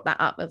that we brought that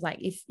up of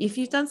if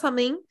you've done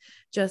something,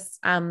 just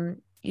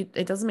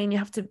it doesn't mean you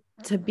have to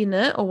bin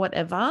it or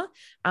whatever,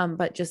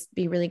 but just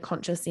be really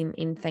conscious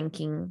in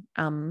thanking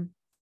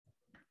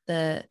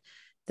the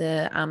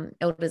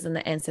elders and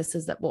the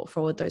ancestors that brought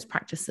forward those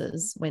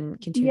practices when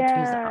continuing to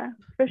use it up.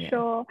 For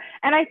sure.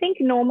 And I think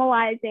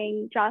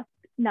normalizing just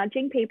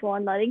nudging people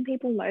and letting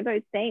people know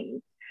those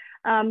things.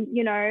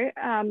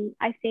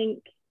 I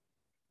think,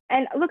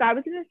 and look, I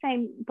was in the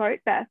same boat,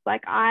 Beth.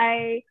 Like,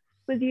 I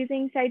was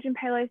using Sage and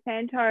Palo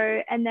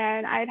Santo, and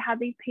then I had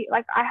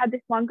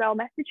this one girl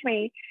message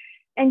me,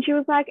 and she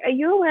was like, "Are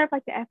you aware of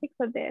like the ethics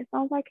of this?" I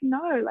was like,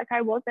 "No, like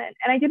I wasn't."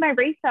 And I did my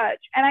research,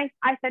 and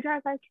I said to her, I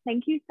was like,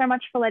 "Thank you so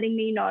much for letting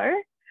me know."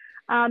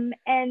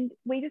 And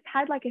we just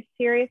had like a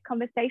serious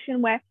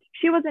conversation where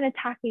she wasn't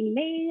attacking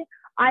me.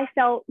 I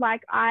felt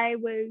like I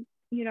was,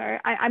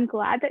 I'm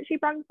glad that she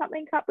brought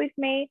something up with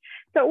me.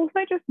 So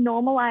also just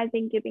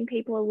normalizing, giving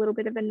people a little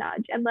bit of a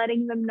nudge and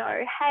letting them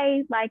know,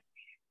 hey, like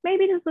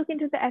maybe just look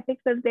into the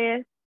ethics of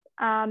this.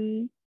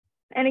 And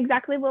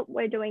exactly what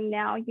we're doing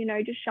now,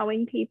 just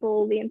showing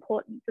people the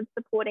importance of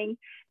supporting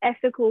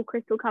ethical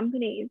crystal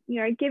companies,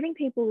 giving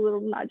people a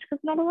little nudge,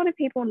 because not a lot of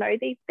people know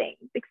these things,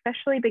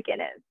 especially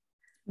beginners.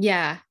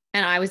 Yeah.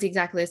 And I was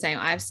exactly the same.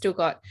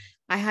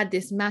 I had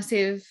this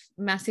massive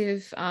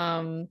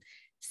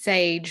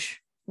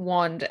sage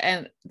wand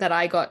and that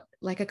I got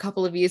like a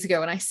couple of years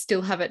ago, and I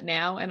still have it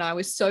now. And I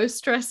was so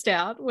stressed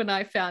out when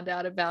I found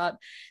out about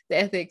the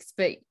ethics.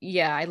 But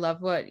yeah, I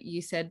love what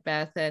you said,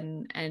 Beth,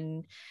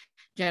 and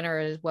Jenna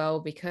as well,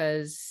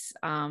 because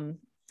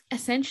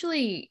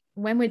essentially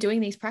when we're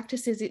doing these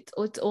practices,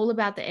 it's all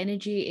about the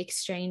energy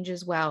exchange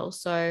as well.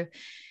 So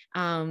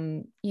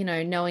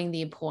knowing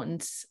the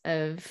importance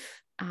of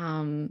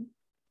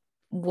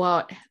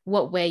what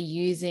we're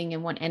using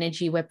and what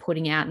energy we're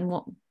putting out and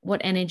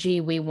what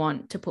energy we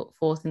want to put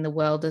forth in the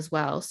world as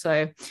well.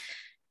 So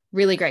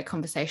really great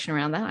conversation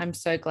around that. I'm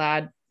so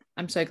glad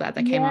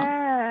that came up.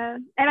 Yeah.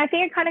 And I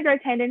think it kind of goes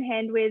hand in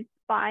hand with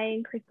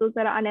buying crystals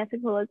that are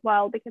unethical as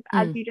well, because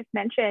as you just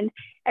mentioned,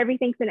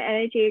 everything's an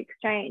energy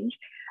exchange.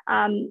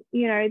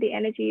 The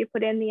energy you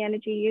put in, the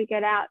energy you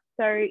get out.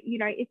 So,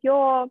 if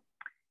you're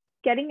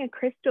getting a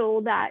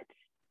crystal that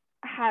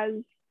has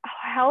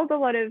held a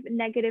lot of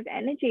negative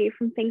energy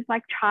from things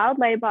like child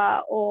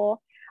labor or,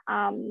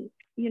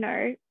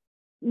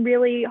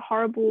 really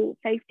horrible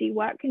safety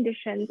work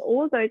conditions,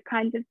 all of those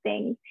kinds of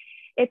things,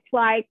 it's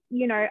like,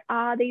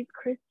 are these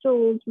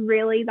crystals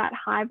really that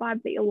high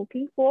vibe that you're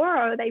looking for,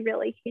 or are they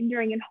really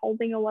hindering and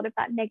holding a lot of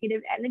that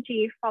negative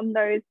energy from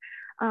those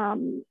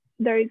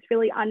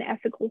really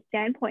unethical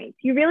standpoints?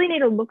 You really need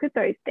to look at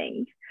those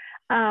things.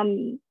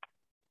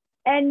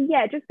 And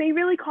yeah, just be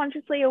really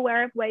consciously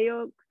aware of where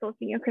you're sourcing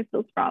your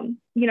crystals from,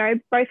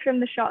 both from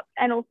the shops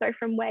and also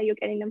from where you're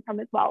getting them from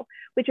as well,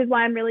 which is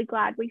why I'm really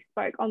glad we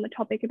spoke on the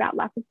topic about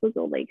lapis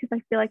lazuli, because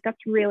I feel like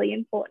that's really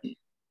important.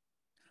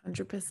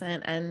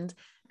 100%.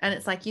 And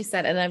it's like you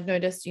said, and I've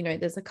noticed,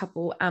 there's a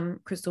couple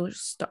crystal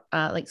stores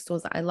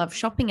that I love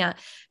shopping at,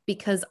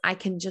 because I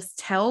can just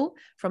tell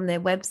from their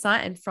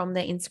website and from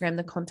their Instagram,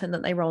 the content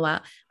that they roll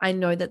out, I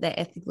know that they're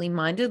ethically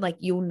minded. Like,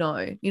 you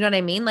know what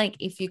I mean? Like,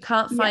 if you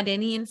can't find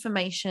any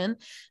information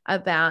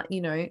about,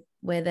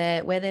 where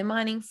they're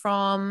mining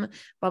from,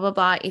 blah, blah,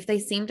 blah, if they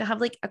seem to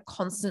have like a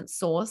constant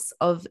source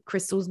of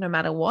crystals, no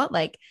matter what,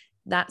 like,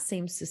 that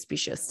seems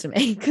suspicious to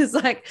me, because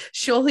like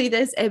surely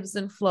there's ebbs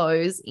and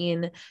flows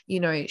in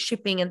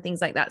shipping and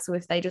things like that. So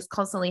if they just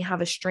constantly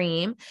have a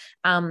stream,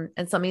 and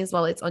something as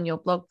well, it's on your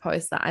blog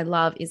post that I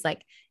love, is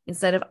like,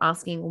 instead of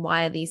asking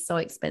why are these so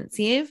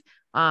expensive,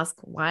 ask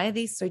why are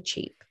these so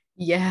cheap.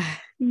 Yeah,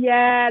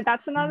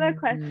 that's another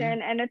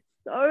question, and it's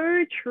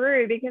so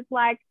true, because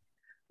like,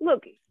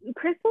 look,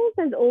 crystals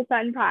is all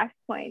certain price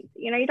points.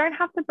 You don't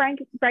have to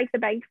break the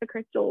bank for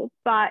crystals,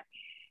 but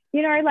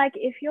like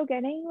if you're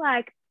getting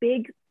like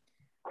big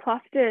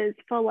clusters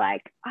for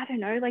like, I don't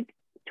know, like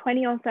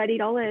 $20 or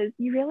 $30,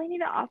 you really need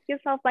to ask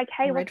yourself like,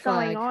 hey, what's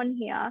going on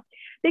here?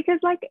 Because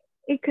like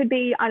it could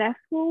be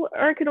unethical,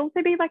 or it could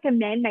also be like a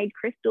man-made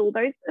crystal.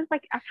 Those are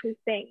like actual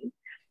things.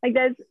 Like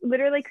there's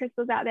literally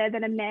crystals out there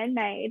that are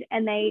man-made,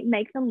 and they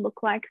make them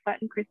look like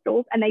certain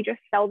crystals, and they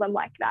just sell them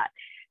like that.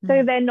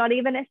 So they're not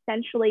even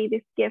essentially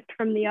this gift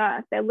from the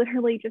earth. They're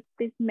literally just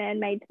this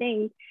man-made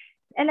thing.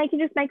 And they can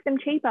just make them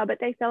cheaper, but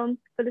they sell them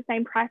for the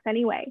same price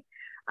anyway.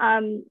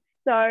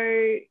 So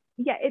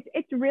yeah,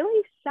 it's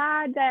really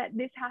sad that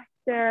this has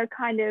to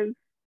kind of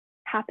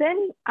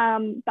happen.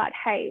 But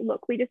hey,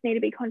 look, we just need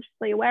to be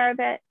consciously aware of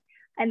it.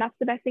 And that's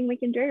the best thing we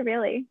can do,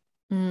 really.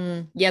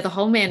 Yeah, the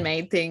whole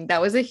man-made thing,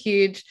 that was a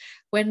huge,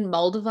 when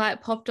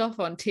Moldavite popped off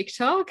on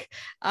TikTok.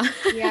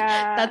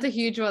 That's a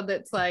huge one.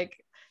 That's like,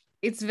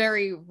 it's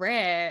very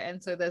rare.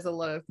 And so there's a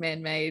lot of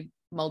man-made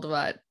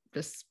Moldavite,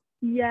 just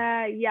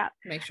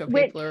make sure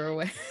people are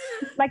aware.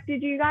 Like,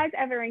 did you guys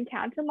ever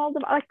encounter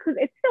Moldavite? Like, because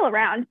it's still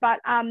around, but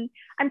I'm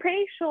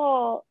pretty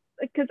sure,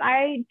 because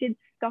I did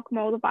stock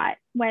Moldavite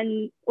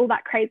when all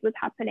that craze was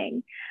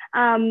happening,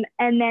 and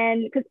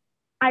then because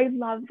I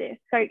love this,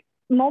 so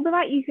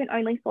Moldavite you can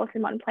only source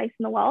in one place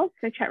in the world,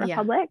 so Czech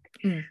Republic.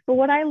 But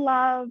what I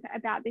love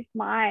about this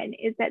mine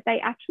is that they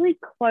actually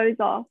close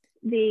off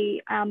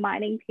the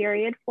mining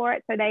period for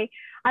it. So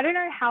I don't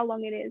know how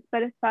long it is,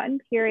 but a certain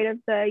period of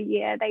the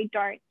year they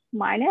don't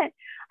mine it.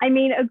 I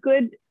mean, a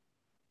good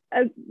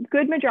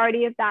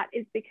majority of that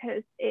is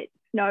because it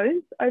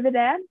snows over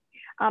there,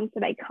 so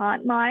they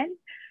can't mine.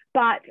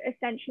 But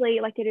essentially,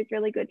 like, it is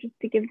really good just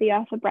to give the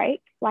earth a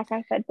break, like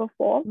I said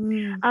before.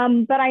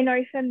 Mm. But I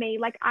know for me,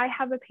 like, I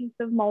have a piece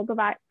of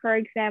moldavite, for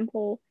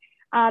example.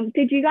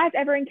 Did you guys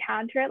ever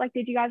encounter it? Like,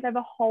 did you guys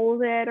ever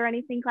hold it or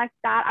anything like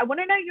that? I want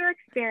to know your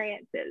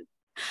experiences.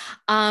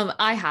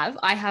 I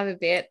have a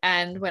bit,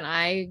 and when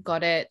I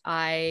got it,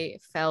 I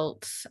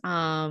felt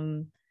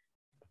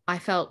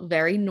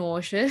very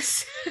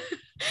nauseous.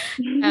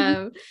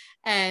 um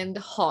and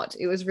hot.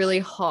 It was really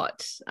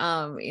hot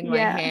in my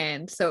Yeah.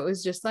 hand, so it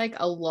was just like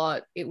a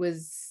lot. It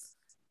was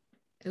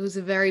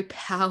a very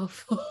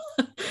powerful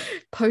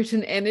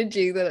potent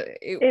energy that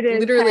It is,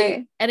 literally,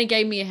 hey. and it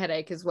gave me a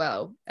headache as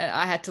well.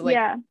 I had to like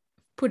Yeah.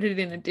 put it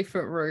in a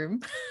different room.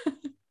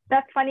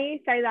 That's funny you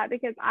say that,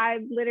 because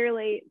I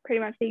literally pretty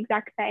much the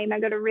exact same. I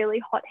got a really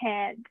hot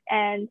hand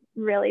and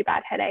really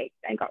bad headache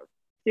and got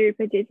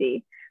super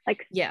dizzy,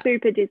 like Yeah.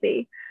 super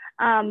dizzy.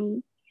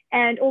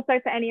 And also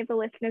for any of the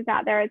listeners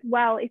out there as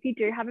well, if you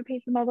do have a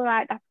piece of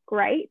moldavite, that's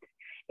great.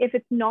 If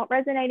it's not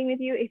resonating with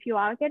you, if you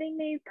are getting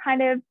these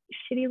kind of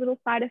shitty little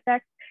side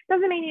effects,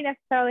 doesn't mean you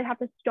necessarily have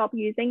to stop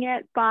using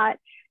it, but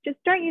just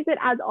don't use it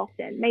as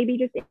often. Maybe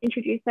just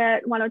introduce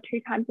it 1 or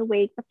 2 times a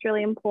week. That's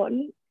really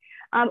important.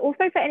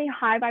 Also, for any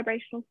high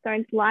vibrational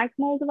stones like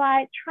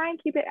moldavite, try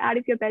and keep it out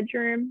of your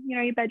bedroom. You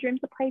know, your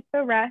bedroom's a place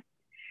for rest.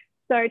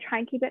 So try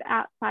and keep it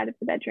outside of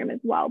the bedroom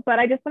as well. But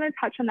I just want to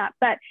touch on that.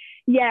 But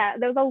yeah,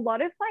 there was a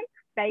lot of like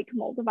fake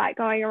moldavite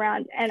going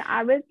around. And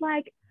I was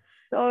like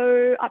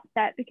so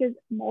upset because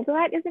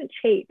moldavite isn't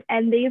cheap.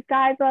 And these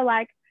guys are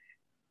like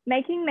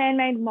making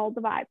man-made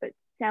moldavite, but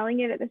selling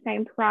it at the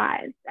same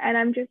price. And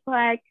I'm just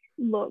like,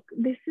 look,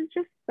 this is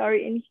just so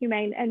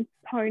inhumane and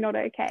so not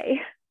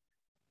okay.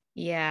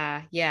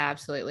 Yeah,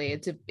 absolutely.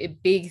 It's a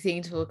big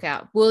thing to look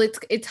out. Well,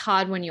 it's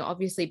hard when you're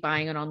obviously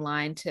buying it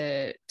online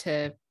to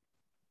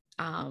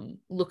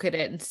look at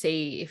it and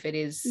see if it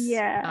is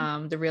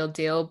the real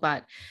deal.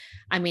 But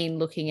I mean,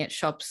 looking at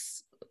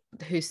shops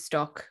who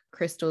stock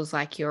crystals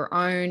like your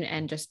own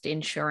and just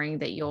ensuring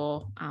that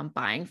you're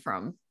buying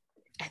from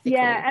ethical.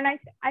 Yeah, and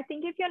I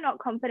think if you're not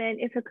confident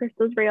if a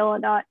crystal's real or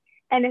not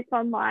and it's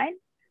online,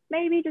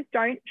 maybe just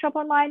don't shop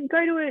online.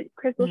 Go to a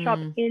crystal shop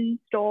in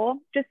store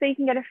just so you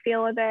can get a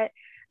feel of it.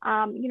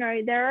 You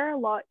know, there are a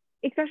lot,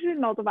 especially with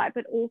moldavite,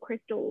 but all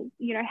crystals,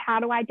 you know, how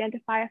to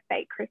identify a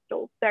fake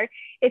crystal. So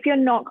if you're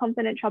not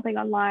confident shopping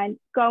online,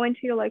 go into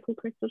your local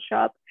crystal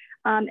shop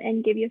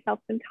and give yourself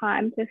some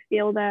time to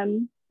feel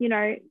them, you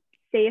know,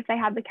 see if they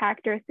have the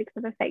characteristics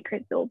of a fake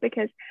crystal,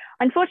 because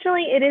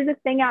unfortunately it is a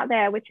thing out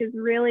there, which is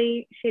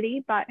really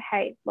shitty, but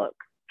hey, look,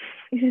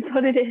 it is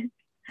what it is.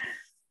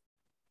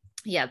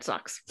 Yeah, it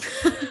sucks.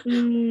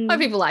 Why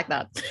people like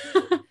that?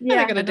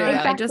 Yeah, gonna do exactly.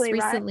 that. I just right.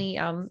 recently,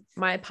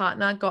 my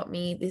partner got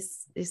me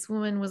this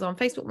woman was on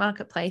Facebook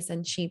Marketplace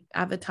and she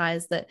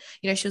advertised that,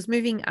 you know, she was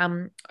moving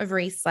over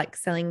east, like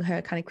selling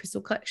her kind of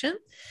crystal collection.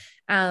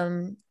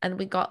 And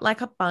we got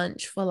like a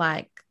bunch for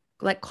like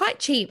quite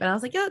cheap. And I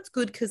was like, yeah, that's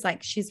good because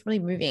like she's really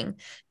moving.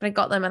 But I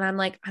got them and I'm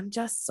like, I'm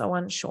just so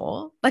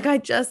unsure. Like I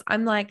just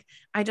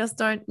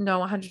don't know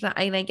 100%.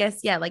 And I guess,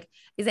 yeah, like,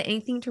 is there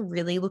anything to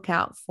really look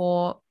out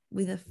for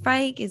with a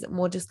fake? Is it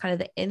more just kind of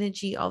the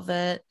energy of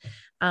it?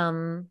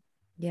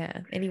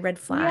 Any red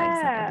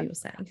flags, like Abby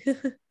was saying?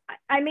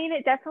 I mean,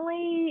 it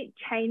definitely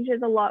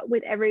changes a lot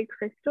with every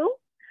crystal.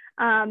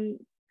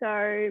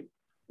 So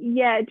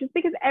yeah, just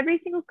because every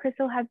single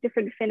crystal has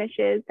different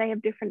finishes, they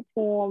have different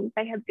forms,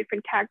 they have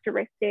different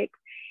characteristics.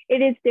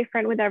 It is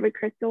different with every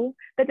crystal,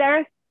 but there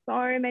are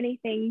so many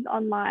things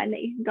online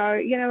that you can go,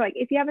 you know, like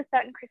if you have a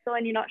certain crystal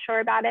and you're not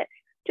sure about it,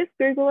 just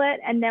Google it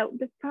and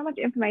there's so much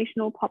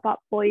information will pop up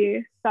for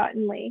you,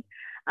 certainly.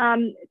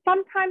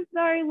 Sometimes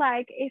though,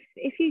 like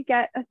if you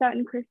get a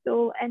certain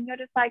crystal and you're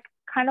just like,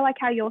 kind of like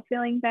how you're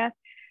feeling, Beth,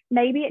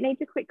 maybe it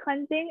needs a quick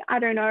cleansing. I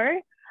don't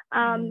know.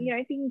 You know,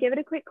 if you can give it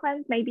a quick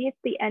cleanse, maybe it's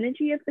the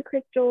energy of the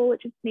crystal.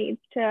 It just needs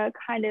to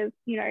kind of,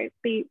 you know,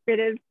 be rid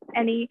of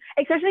any,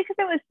 especially because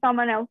it was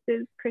someone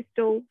else's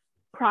crystal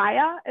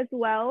prior as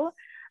well.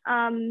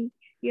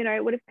 You know,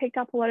 it would have picked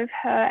up a lot of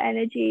her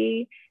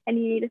energy, and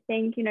you need to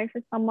think, you know,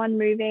 for someone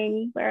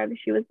moving wherever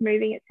she was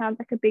moving, it sounds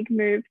like a big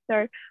move.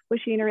 So was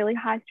she in a really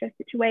high stress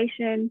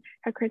situation?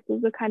 Her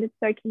crystals were kind of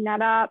soaking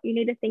that up. You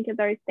need to think of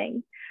those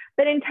things.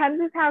 But in terms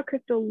of how a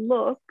crystal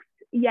looks,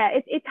 yeah,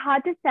 it's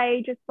hard to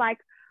say just like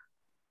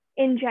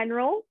in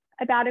general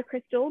about a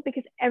crystal,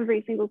 because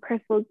every single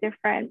crystal is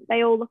different.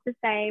 They all look the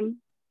same.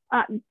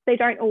 They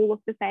don't all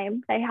look the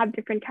same. They have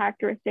different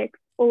characteristics,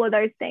 all of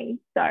those things.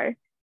 So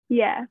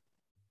yeah.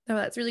 No,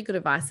 that's really good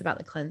advice about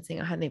the cleansing.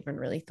 I hadn't even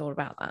really thought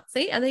about that.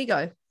 See, and there you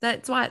go.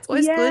 That's why it's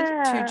always good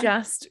to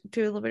just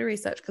do a little bit of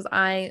research, because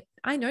I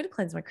know to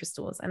cleanse my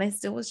crystals and I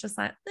still was just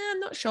like, I'm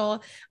not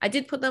sure. I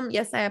did put them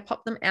yesterday. I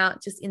popped them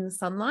out just in the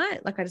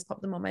sunlight. Like I just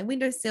popped them on my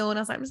windowsill and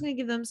I was like, I'm just going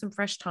to give them some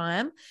fresh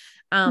time.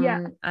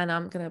 And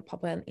I'm going to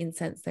pop an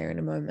incense there in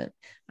a moment.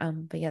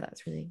 But yeah,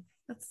 that's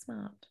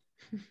smart.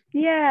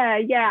 Yeah.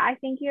 I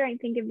think you don't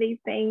think of these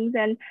things.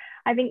 And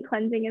I think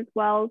cleansing as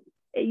well,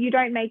 you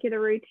don't make it a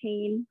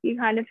routine. You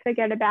kind of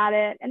forget about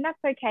it, and that's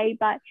okay.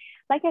 But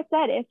like I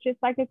said, it's just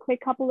like a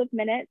quick couple of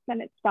minutes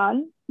and it's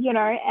done, you know,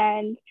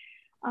 and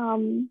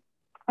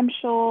I'm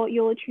sure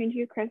you'll attune to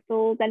your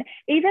crystals. And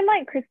even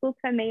like crystals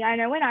for me, I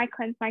know when I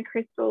cleanse my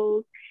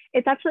crystals,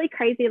 it's actually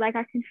crazy. Like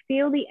I can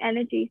feel the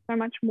energy so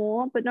much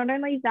more, but not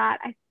only that,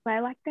 I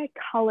swear like their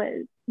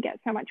colors get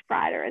so much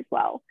brighter as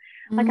well.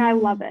 Like I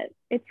love it.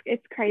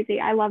 It's crazy.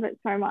 I love it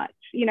so much.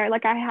 You know,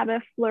 like I have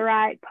a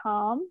fluorite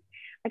palm,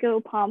 like a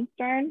little palm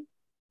stone,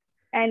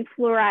 and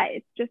fluorite,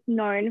 it's just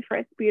known for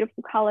its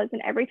beautiful colors.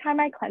 And every time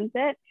I cleanse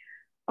it,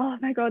 oh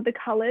my God, the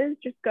colors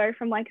just go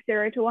from like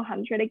 0 to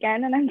 100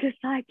 again. And I'm just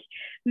like,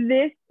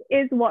 this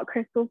is what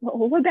crystals are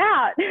all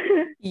about.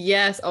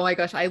 Yes. Oh my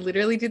gosh. I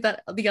literally did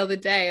that the other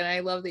day. And I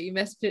love that you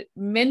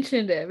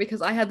mentioned it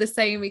because I had the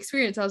same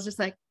experience. I was just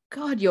like,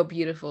 God, you're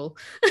beautiful.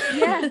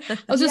 Yeah. I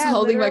was just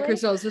holding literally. my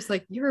crystal. I was just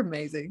like, you're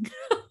amazing.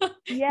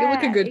 Yeah. You're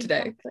looking good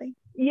exactly. today.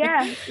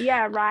 Yeah.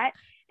 Yeah. Right.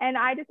 And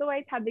I just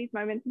always have these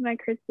moments with my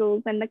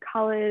crystals and the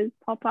colors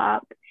pop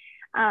up.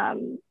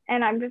 And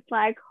I'm just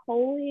like,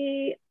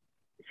 holy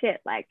shit,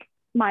 like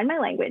mind my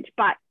language.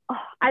 But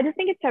I just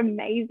think it's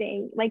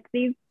amazing. Like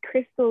these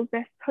crystals,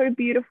 they're so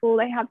beautiful.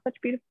 They have such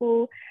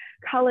beautiful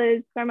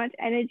colors, so much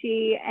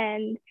energy.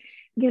 And,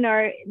 you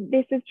know,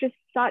 this is just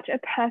such a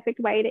perfect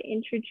way to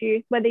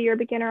introduce, whether you're a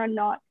beginner or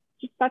not,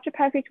 just such a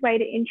perfect way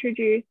to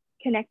introduce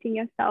connecting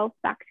yourself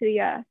back to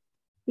the earth.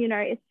 You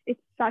know,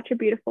 it's such a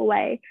beautiful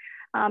way.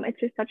 It's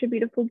just such a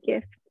beautiful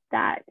gift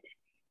that,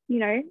 you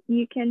know,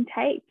 you can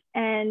take,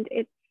 and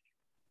it's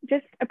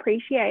just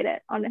appreciate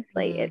it.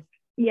 Honestly, it's,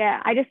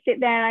 yeah, I just sit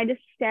there and I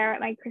just stare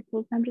at my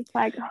crystals. And I'm just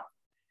like, oh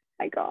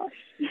my gosh.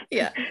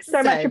 Yeah.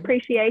 So much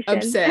appreciation.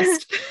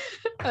 Obsessed.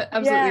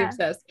 Absolutely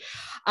obsessed.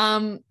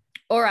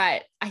 All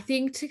right. I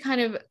think to kind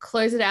of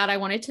close it out, I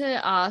wanted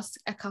to ask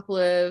a couple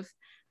of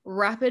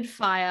rapid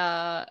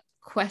fire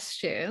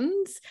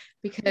questions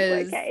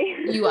because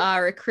you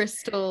are a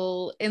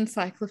crystal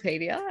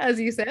encyclopedia, as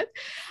you said.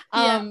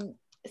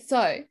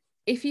 So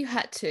if you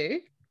had to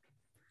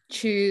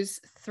choose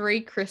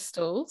 3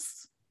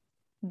 crystals,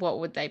 what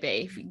would they be?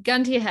 If you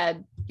gun to your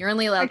head, you're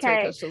only allowed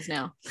 3 crystals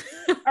now.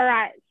 All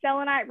right.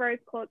 Selenite, rose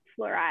quartz,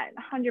 fluorite,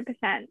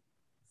 100%.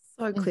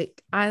 So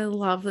quick. I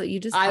love that you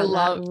just have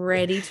that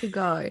ready to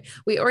go.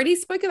 We already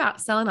spoke about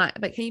selenite,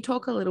 but can you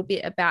talk a little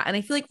bit about, and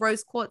I feel like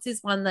rose quartz is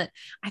one that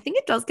I think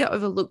it does get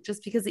overlooked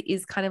just because it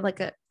is kind of like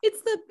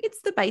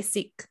it's the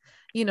basic,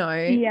 you know,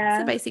 it's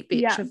the basic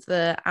bitch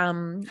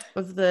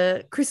of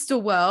the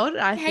crystal world,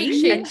 I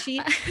think. And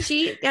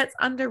she gets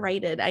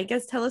underrated. I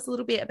guess tell us a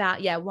little bit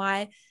about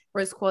why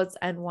rose quartz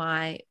and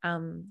why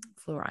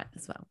fluorite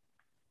as well.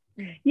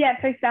 Yeah,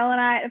 so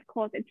selenite, of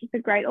course, it's just a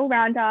great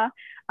all-rounder.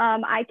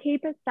 I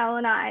keep a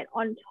selenite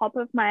on top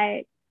of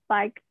my,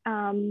 like,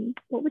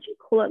 what would you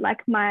call it?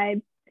 Like my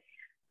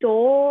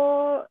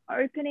door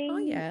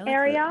opening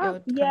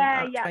area.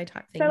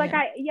 Type thing, so like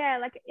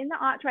like in the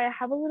archway, I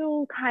have a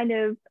little kind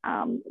of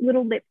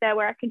little lip there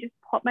where I can just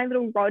pop my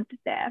little rod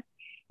there.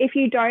 If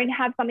you don't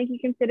have something you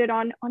can fit it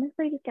on,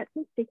 honestly, just get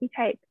some sticky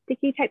tape.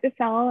 Sticky tape the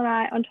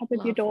selenite on top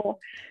of your door.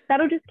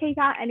 That'll just keep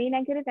out any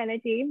negative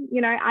energy.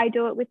 You know, I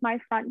do it with my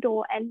front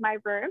door and my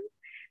room.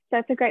 So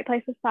it's a great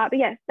place to start. But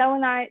yeah,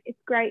 selenite, it's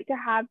great to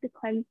have to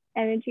cleanse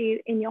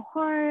energy in your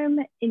home,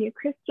 in your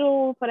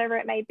crystals, whatever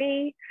it may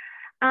be.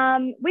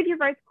 With your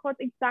rose quartz,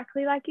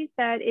 exactly like you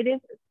said, it is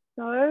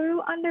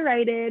so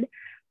underrated,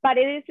 but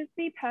it is just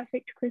the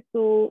perfect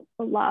crystal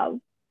for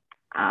love.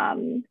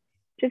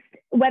 Just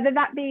whether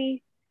that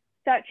be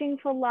searching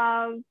for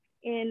love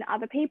in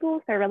other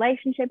people, so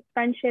relationships,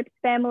 friendships,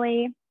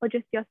 family, or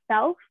just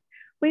yourself,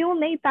 we all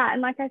need that.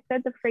 And like I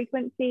said, the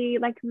frequency,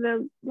 like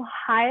the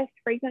highest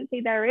frequency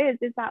there is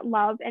that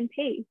love and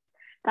peace,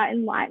 that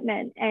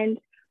enlightenment. And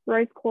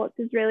rose quartz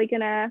is really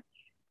gonna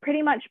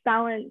pretty much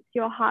balance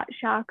your heart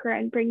chakra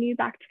and bring you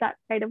back to that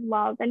state of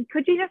love. And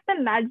could you just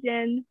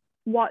imagine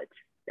what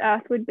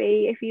earth would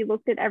be if you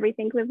looked at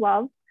everything with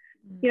love?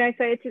 You know,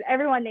 so it's just,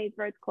 everyone needs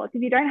rose quartz.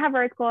 If you don't have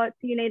rose quartz,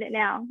 you need it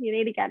now. You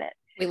need to get it.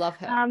 We love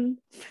her.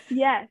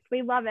 Yes,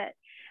 we love it.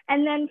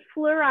 And then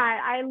fluorite.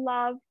 I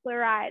love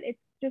fluorite. It's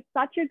just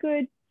such a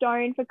good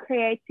stone for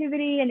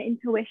creativity and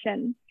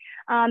intuition.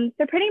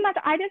 So pretty much,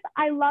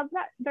 I love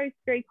those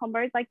 3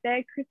 combos. Like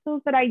they're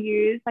crystals that I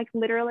use like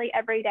literally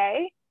every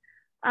day,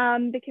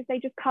 because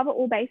they just cover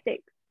all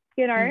basics.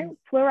 You know,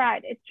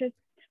 fluorite. It's just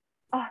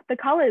the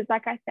colors.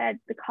 Like I said,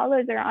 the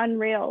colors are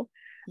unreal.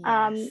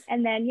 Yes.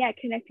 And then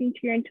connecting to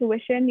your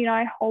intuition. You know,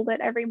 I hold it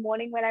every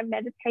morning when I'm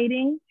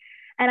meditating,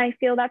 and I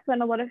feel that's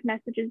when a lot of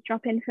messages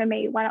drop in for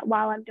me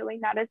while I'm doing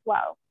that as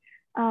well.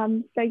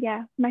 So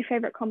yeah, my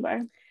favorite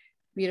combo.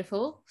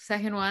 Beautiful.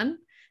 Second one,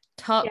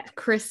 top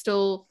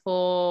crystal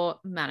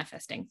for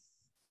manifesting.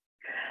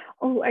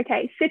 Oh,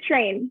 okay,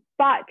 citrine.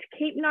 But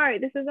keep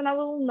note, this is another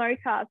little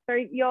noter. So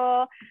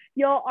your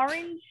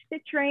orange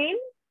citrine.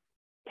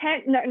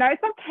 No,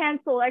 it's not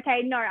cancel.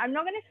 Okay, no, I'm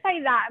not going to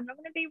say that. I'm not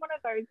going to be one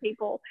of those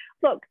people.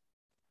 Look,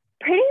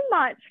 pretty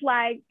much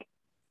like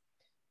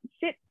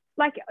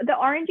like the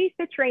orangey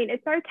citrine,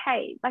 it's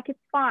okay. Like it's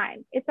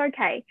fine. It's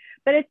okay.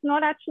 But it's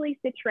not actually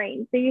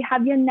citrine. So you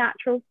have your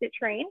natural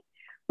citrine,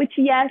 which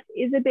yes,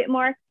 is a bit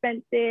more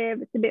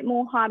expensive. It's a bit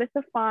more harder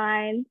to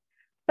find.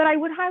 But I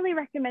would highly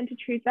recommend to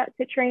choose that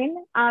citrine.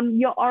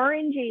 Your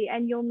orangey,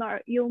 and you'll know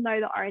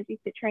the orangey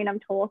citrine I'm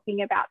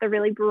talking about, the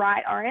really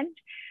bright orange.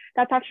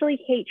 That's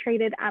actually heat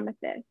treated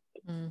amethyst.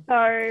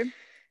 So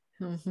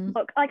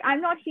look, like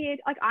I'm not here,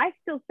 like I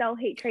still sell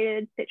heat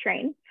treated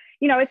citrine.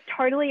 You know, it's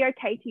totally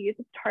okay to use.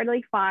 It's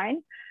totally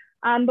fine.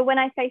 But when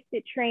I say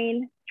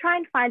citrine, try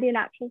and find your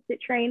natural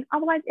citrine.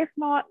 Otherwise, if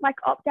not, like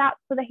opt out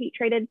for the heat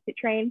treated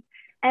citrine.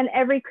 And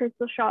every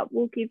crystal shop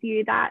will give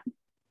you that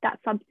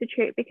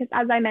substitute, because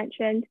as I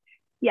mentioned,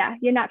 yeah,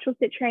 your natural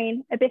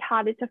citrine, a bit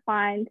harder to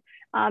find,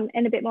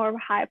 and a bit more of a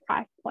higher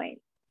price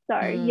point. So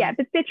yeah,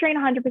 but citrine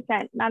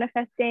 100%,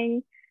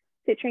 manifesting,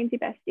 citrine's your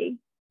bestie.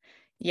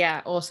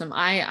 Yeah, awesome.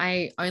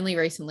 I only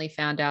recently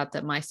found out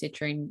that my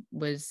citrine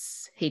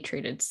was heat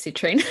treated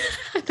citrine.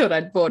 I thought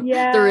I'd bought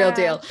the real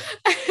deal.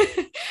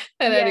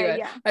 And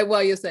anyway,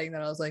 while you're saying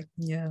that, I was like,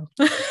 yeah.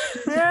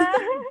 That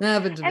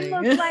happened to me.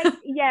 And look, like,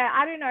 yeah,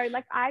 I don't know.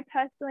 Like I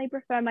personally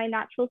prefer my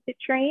natural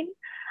citrine.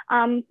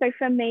 So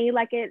for me,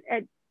 like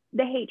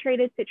the heat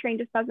treated citrine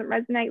just doesn't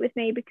resonate with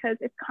me, because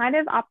it's kind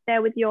of up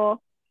there with your,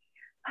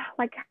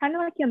 like kind of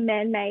like your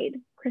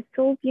man-made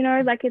crystals, you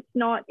know, like it's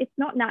not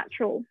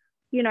natural,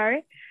 you know.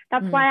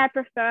 That's why I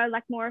prefer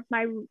like more of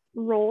my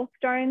raw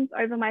stones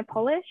over my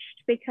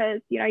polished,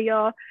 because you know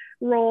your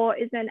raw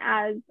isn't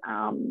as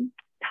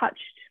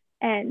touched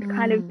and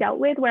kind of dealt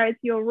with, whereas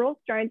your raw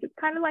stones, it's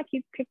kind of like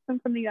you've picked them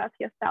from the earth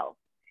yourself,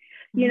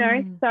 you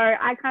know. So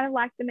I kind of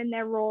like them in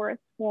their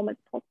rawest form as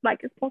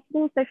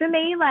possible. So for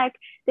me, like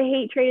the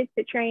heat treated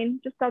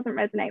citrine just doesn't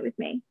resonate with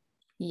me.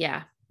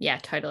 Yeah,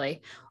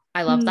 totally.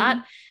 I love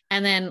that.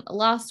 And then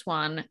last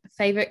one,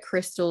 favorite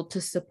crystal to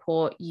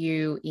support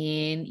you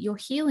in your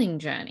healing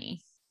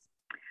journey.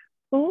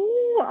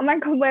 Oh my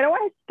God, where do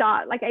I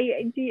start? Like,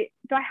 do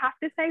I have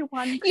to say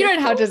one crystal? You don't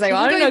have to say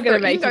one. I'm not going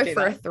to make you go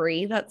for a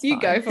 3. That's you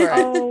fine. Go for it.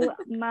 Oh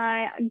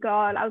my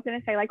God, I was going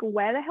to say, like,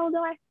 where the hell do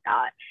I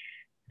start?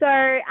 So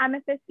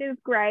amethyst is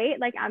great.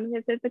 Like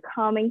amethyst is a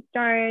calming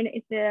stone.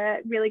 It's a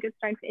really good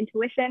stone for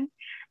intuition.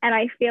 And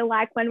I feel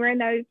like when we're in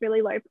those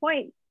really low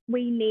points,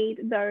 we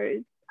need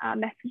those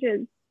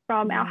messages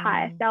from our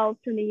higher selves,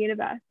 from the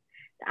universe.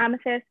 The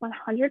amethyst,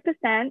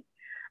 100%.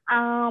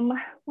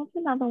 What's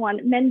another one?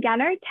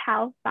 Mangano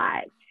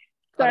calcite.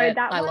 So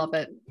I love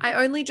it. I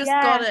only just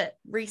got it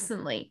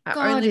recently.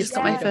 I only just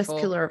got my first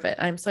pillar of it.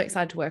 I'm so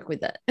excited to work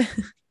with it.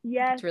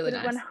 Yes, it's really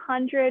nice.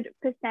 100%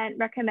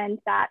 recommend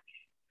that.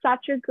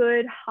 Such a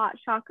good heart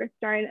chakra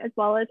stone, as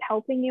well as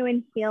helping you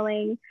in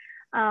healing,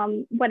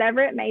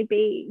 whatever it may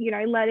be, you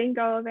know, letting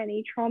go of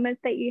any traumas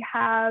that you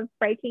have,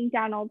 breaking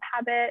down old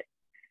habits.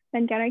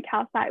 Mangano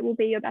calcite will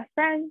be your best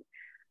friend.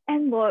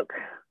 And look,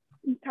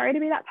 I'm sorry to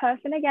be that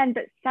person again,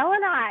 but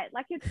selenite,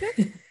 like it's just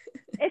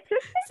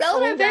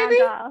selenite, baby.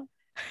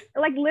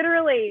 Like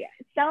literally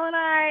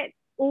selenite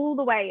all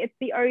the way. It's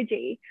the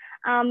OG.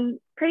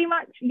 Pretty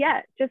much,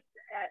 yeah, just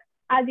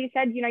as you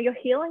said, you know, you're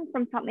healing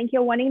from something,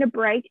 you're wanting to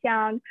break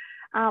down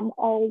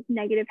old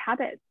negative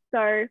habits.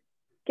 So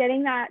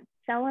getting that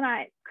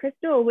selenite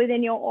crystal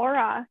within your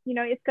aura, you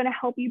know, it's going to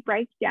help you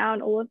break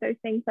down all of those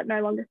things that no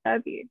longer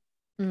serve you.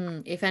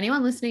 If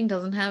anyone listening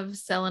doesn't have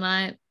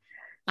selenite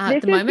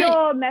at the moment,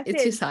 your message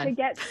it's your sign to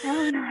get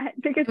selenite,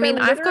 because I mean,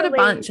 I've got a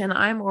bunch, and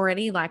I'm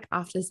already like,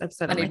 after this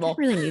episode, I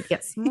really need to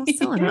get some more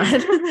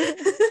selenite.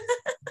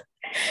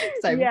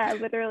 So yeah,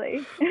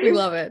 literally. We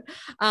love it.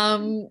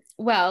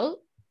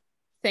 Well,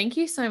 thank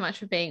you so much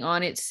for being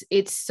on. It's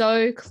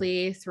so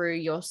clear through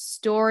your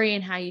story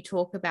and how you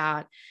talk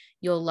about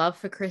your love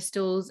for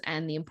crystals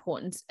and the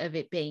importance of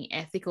it being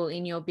ethical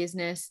in your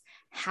business,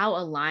 how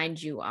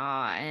aligned you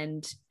are,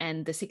 and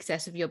the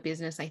success of your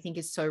business, I think,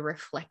 is so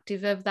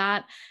reflective of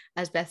that.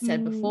 As Beth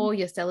said before,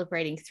 you're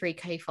celebrating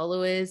 3K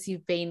followers.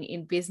 You've been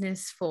in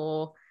business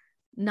for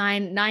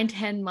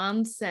 10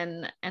 months.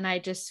 And I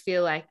just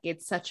feel like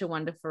it's such a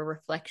wonderful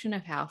reflection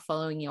of how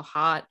following your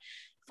heart,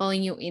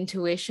 following your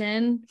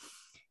intuition,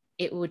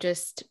 it will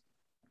just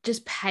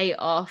pay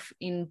off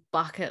in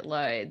bucket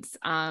loads.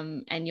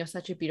 And you're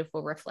such a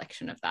beautiful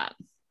reflection of that.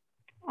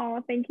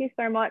 Oh, thank you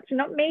so much.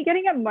 Not me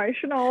getting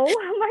emotional.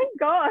 Oh my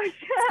gosh.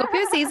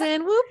 Scorpio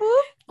season. Whoop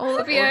whoop. All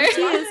the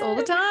tears all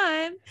the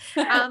time.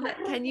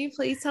 Can you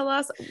please tell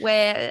us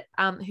where,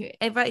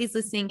 whoever is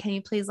listening, can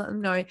you please let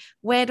them know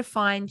where to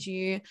find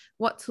you,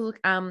 what to look,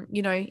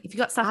 you know, if you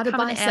got stuff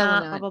coming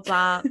out, blah, blah,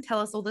 blah. Tell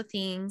us all the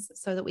things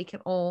so that we can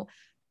all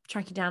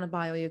track you down and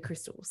buy all your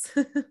crystals.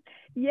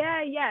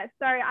 Yeah.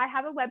 So I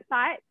have a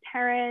website,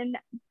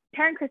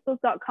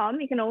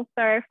 terrancrystals.com. You can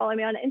also follow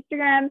me on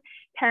Instagram,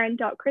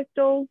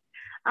 terran.crystals.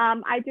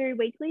 I do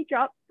weekly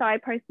drops, so I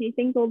post new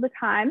things all the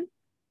time.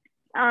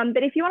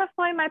 But if you want to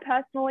follow my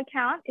personal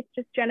account, it's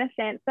just Jenna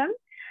Sansom.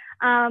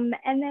 And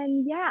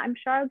then, yeah, I'm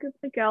sure I'll give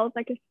the girls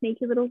like a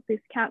sneaky little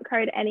discount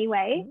code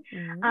anyway,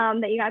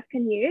 that you guys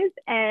can use,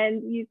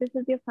 and use this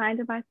as your sign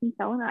to buy some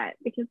selenite,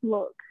 because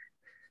look,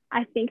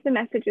 I think the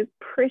message is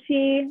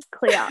pretty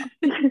clear.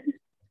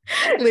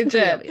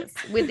 Legit.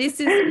 With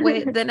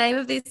the name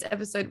of this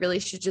episode really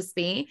should just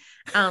be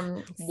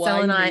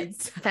Selenite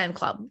Fan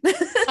Club.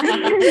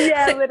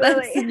 Yeah, literally.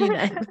 That's the new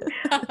name.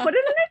 Put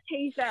it in a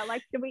t-shirt.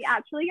 Like, do we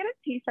actually get a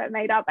t-shirt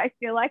made up? I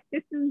feel like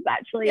this is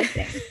actually a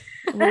thing.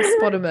 A little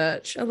spot of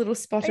merch,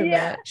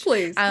 merch,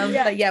 please.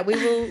 But yeah,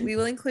 we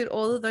will include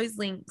all of those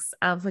links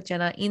for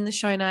Jenna in the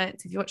show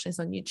notes if you're watching this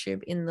on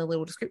YouTube, in the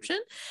little description,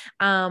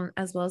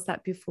 as well as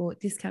that before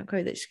discount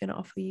code that she's going to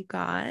offer you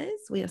guys.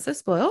 We are so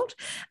spoiled.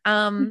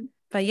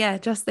 But yeah,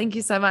 just thank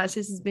you so much.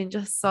 This has been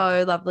just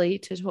so lovely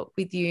to talk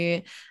with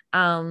you.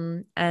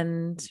 And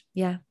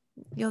yeah,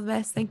 you're the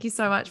best. Thank you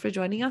so much for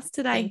joining us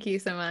today. Thank you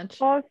so much.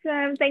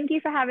 Awesome. Thank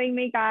you for having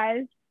me,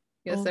 guys.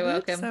 You're All so good.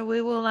 welcome. So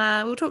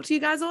we'll talk to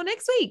you guys all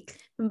next week.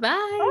 Bye.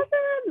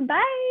 Awesome.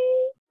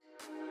 Bye.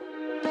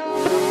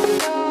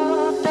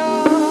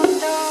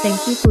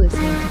 Thank you for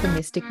listening to the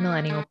Mystic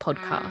Millennial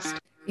podcast.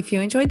 If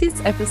you enjoyed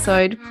this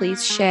episode,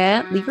 please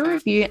share, leave a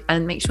review,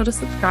 and make sure to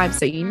subscribe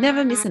so you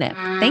never miss an ep.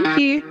 Thank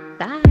you.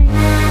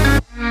 Bye.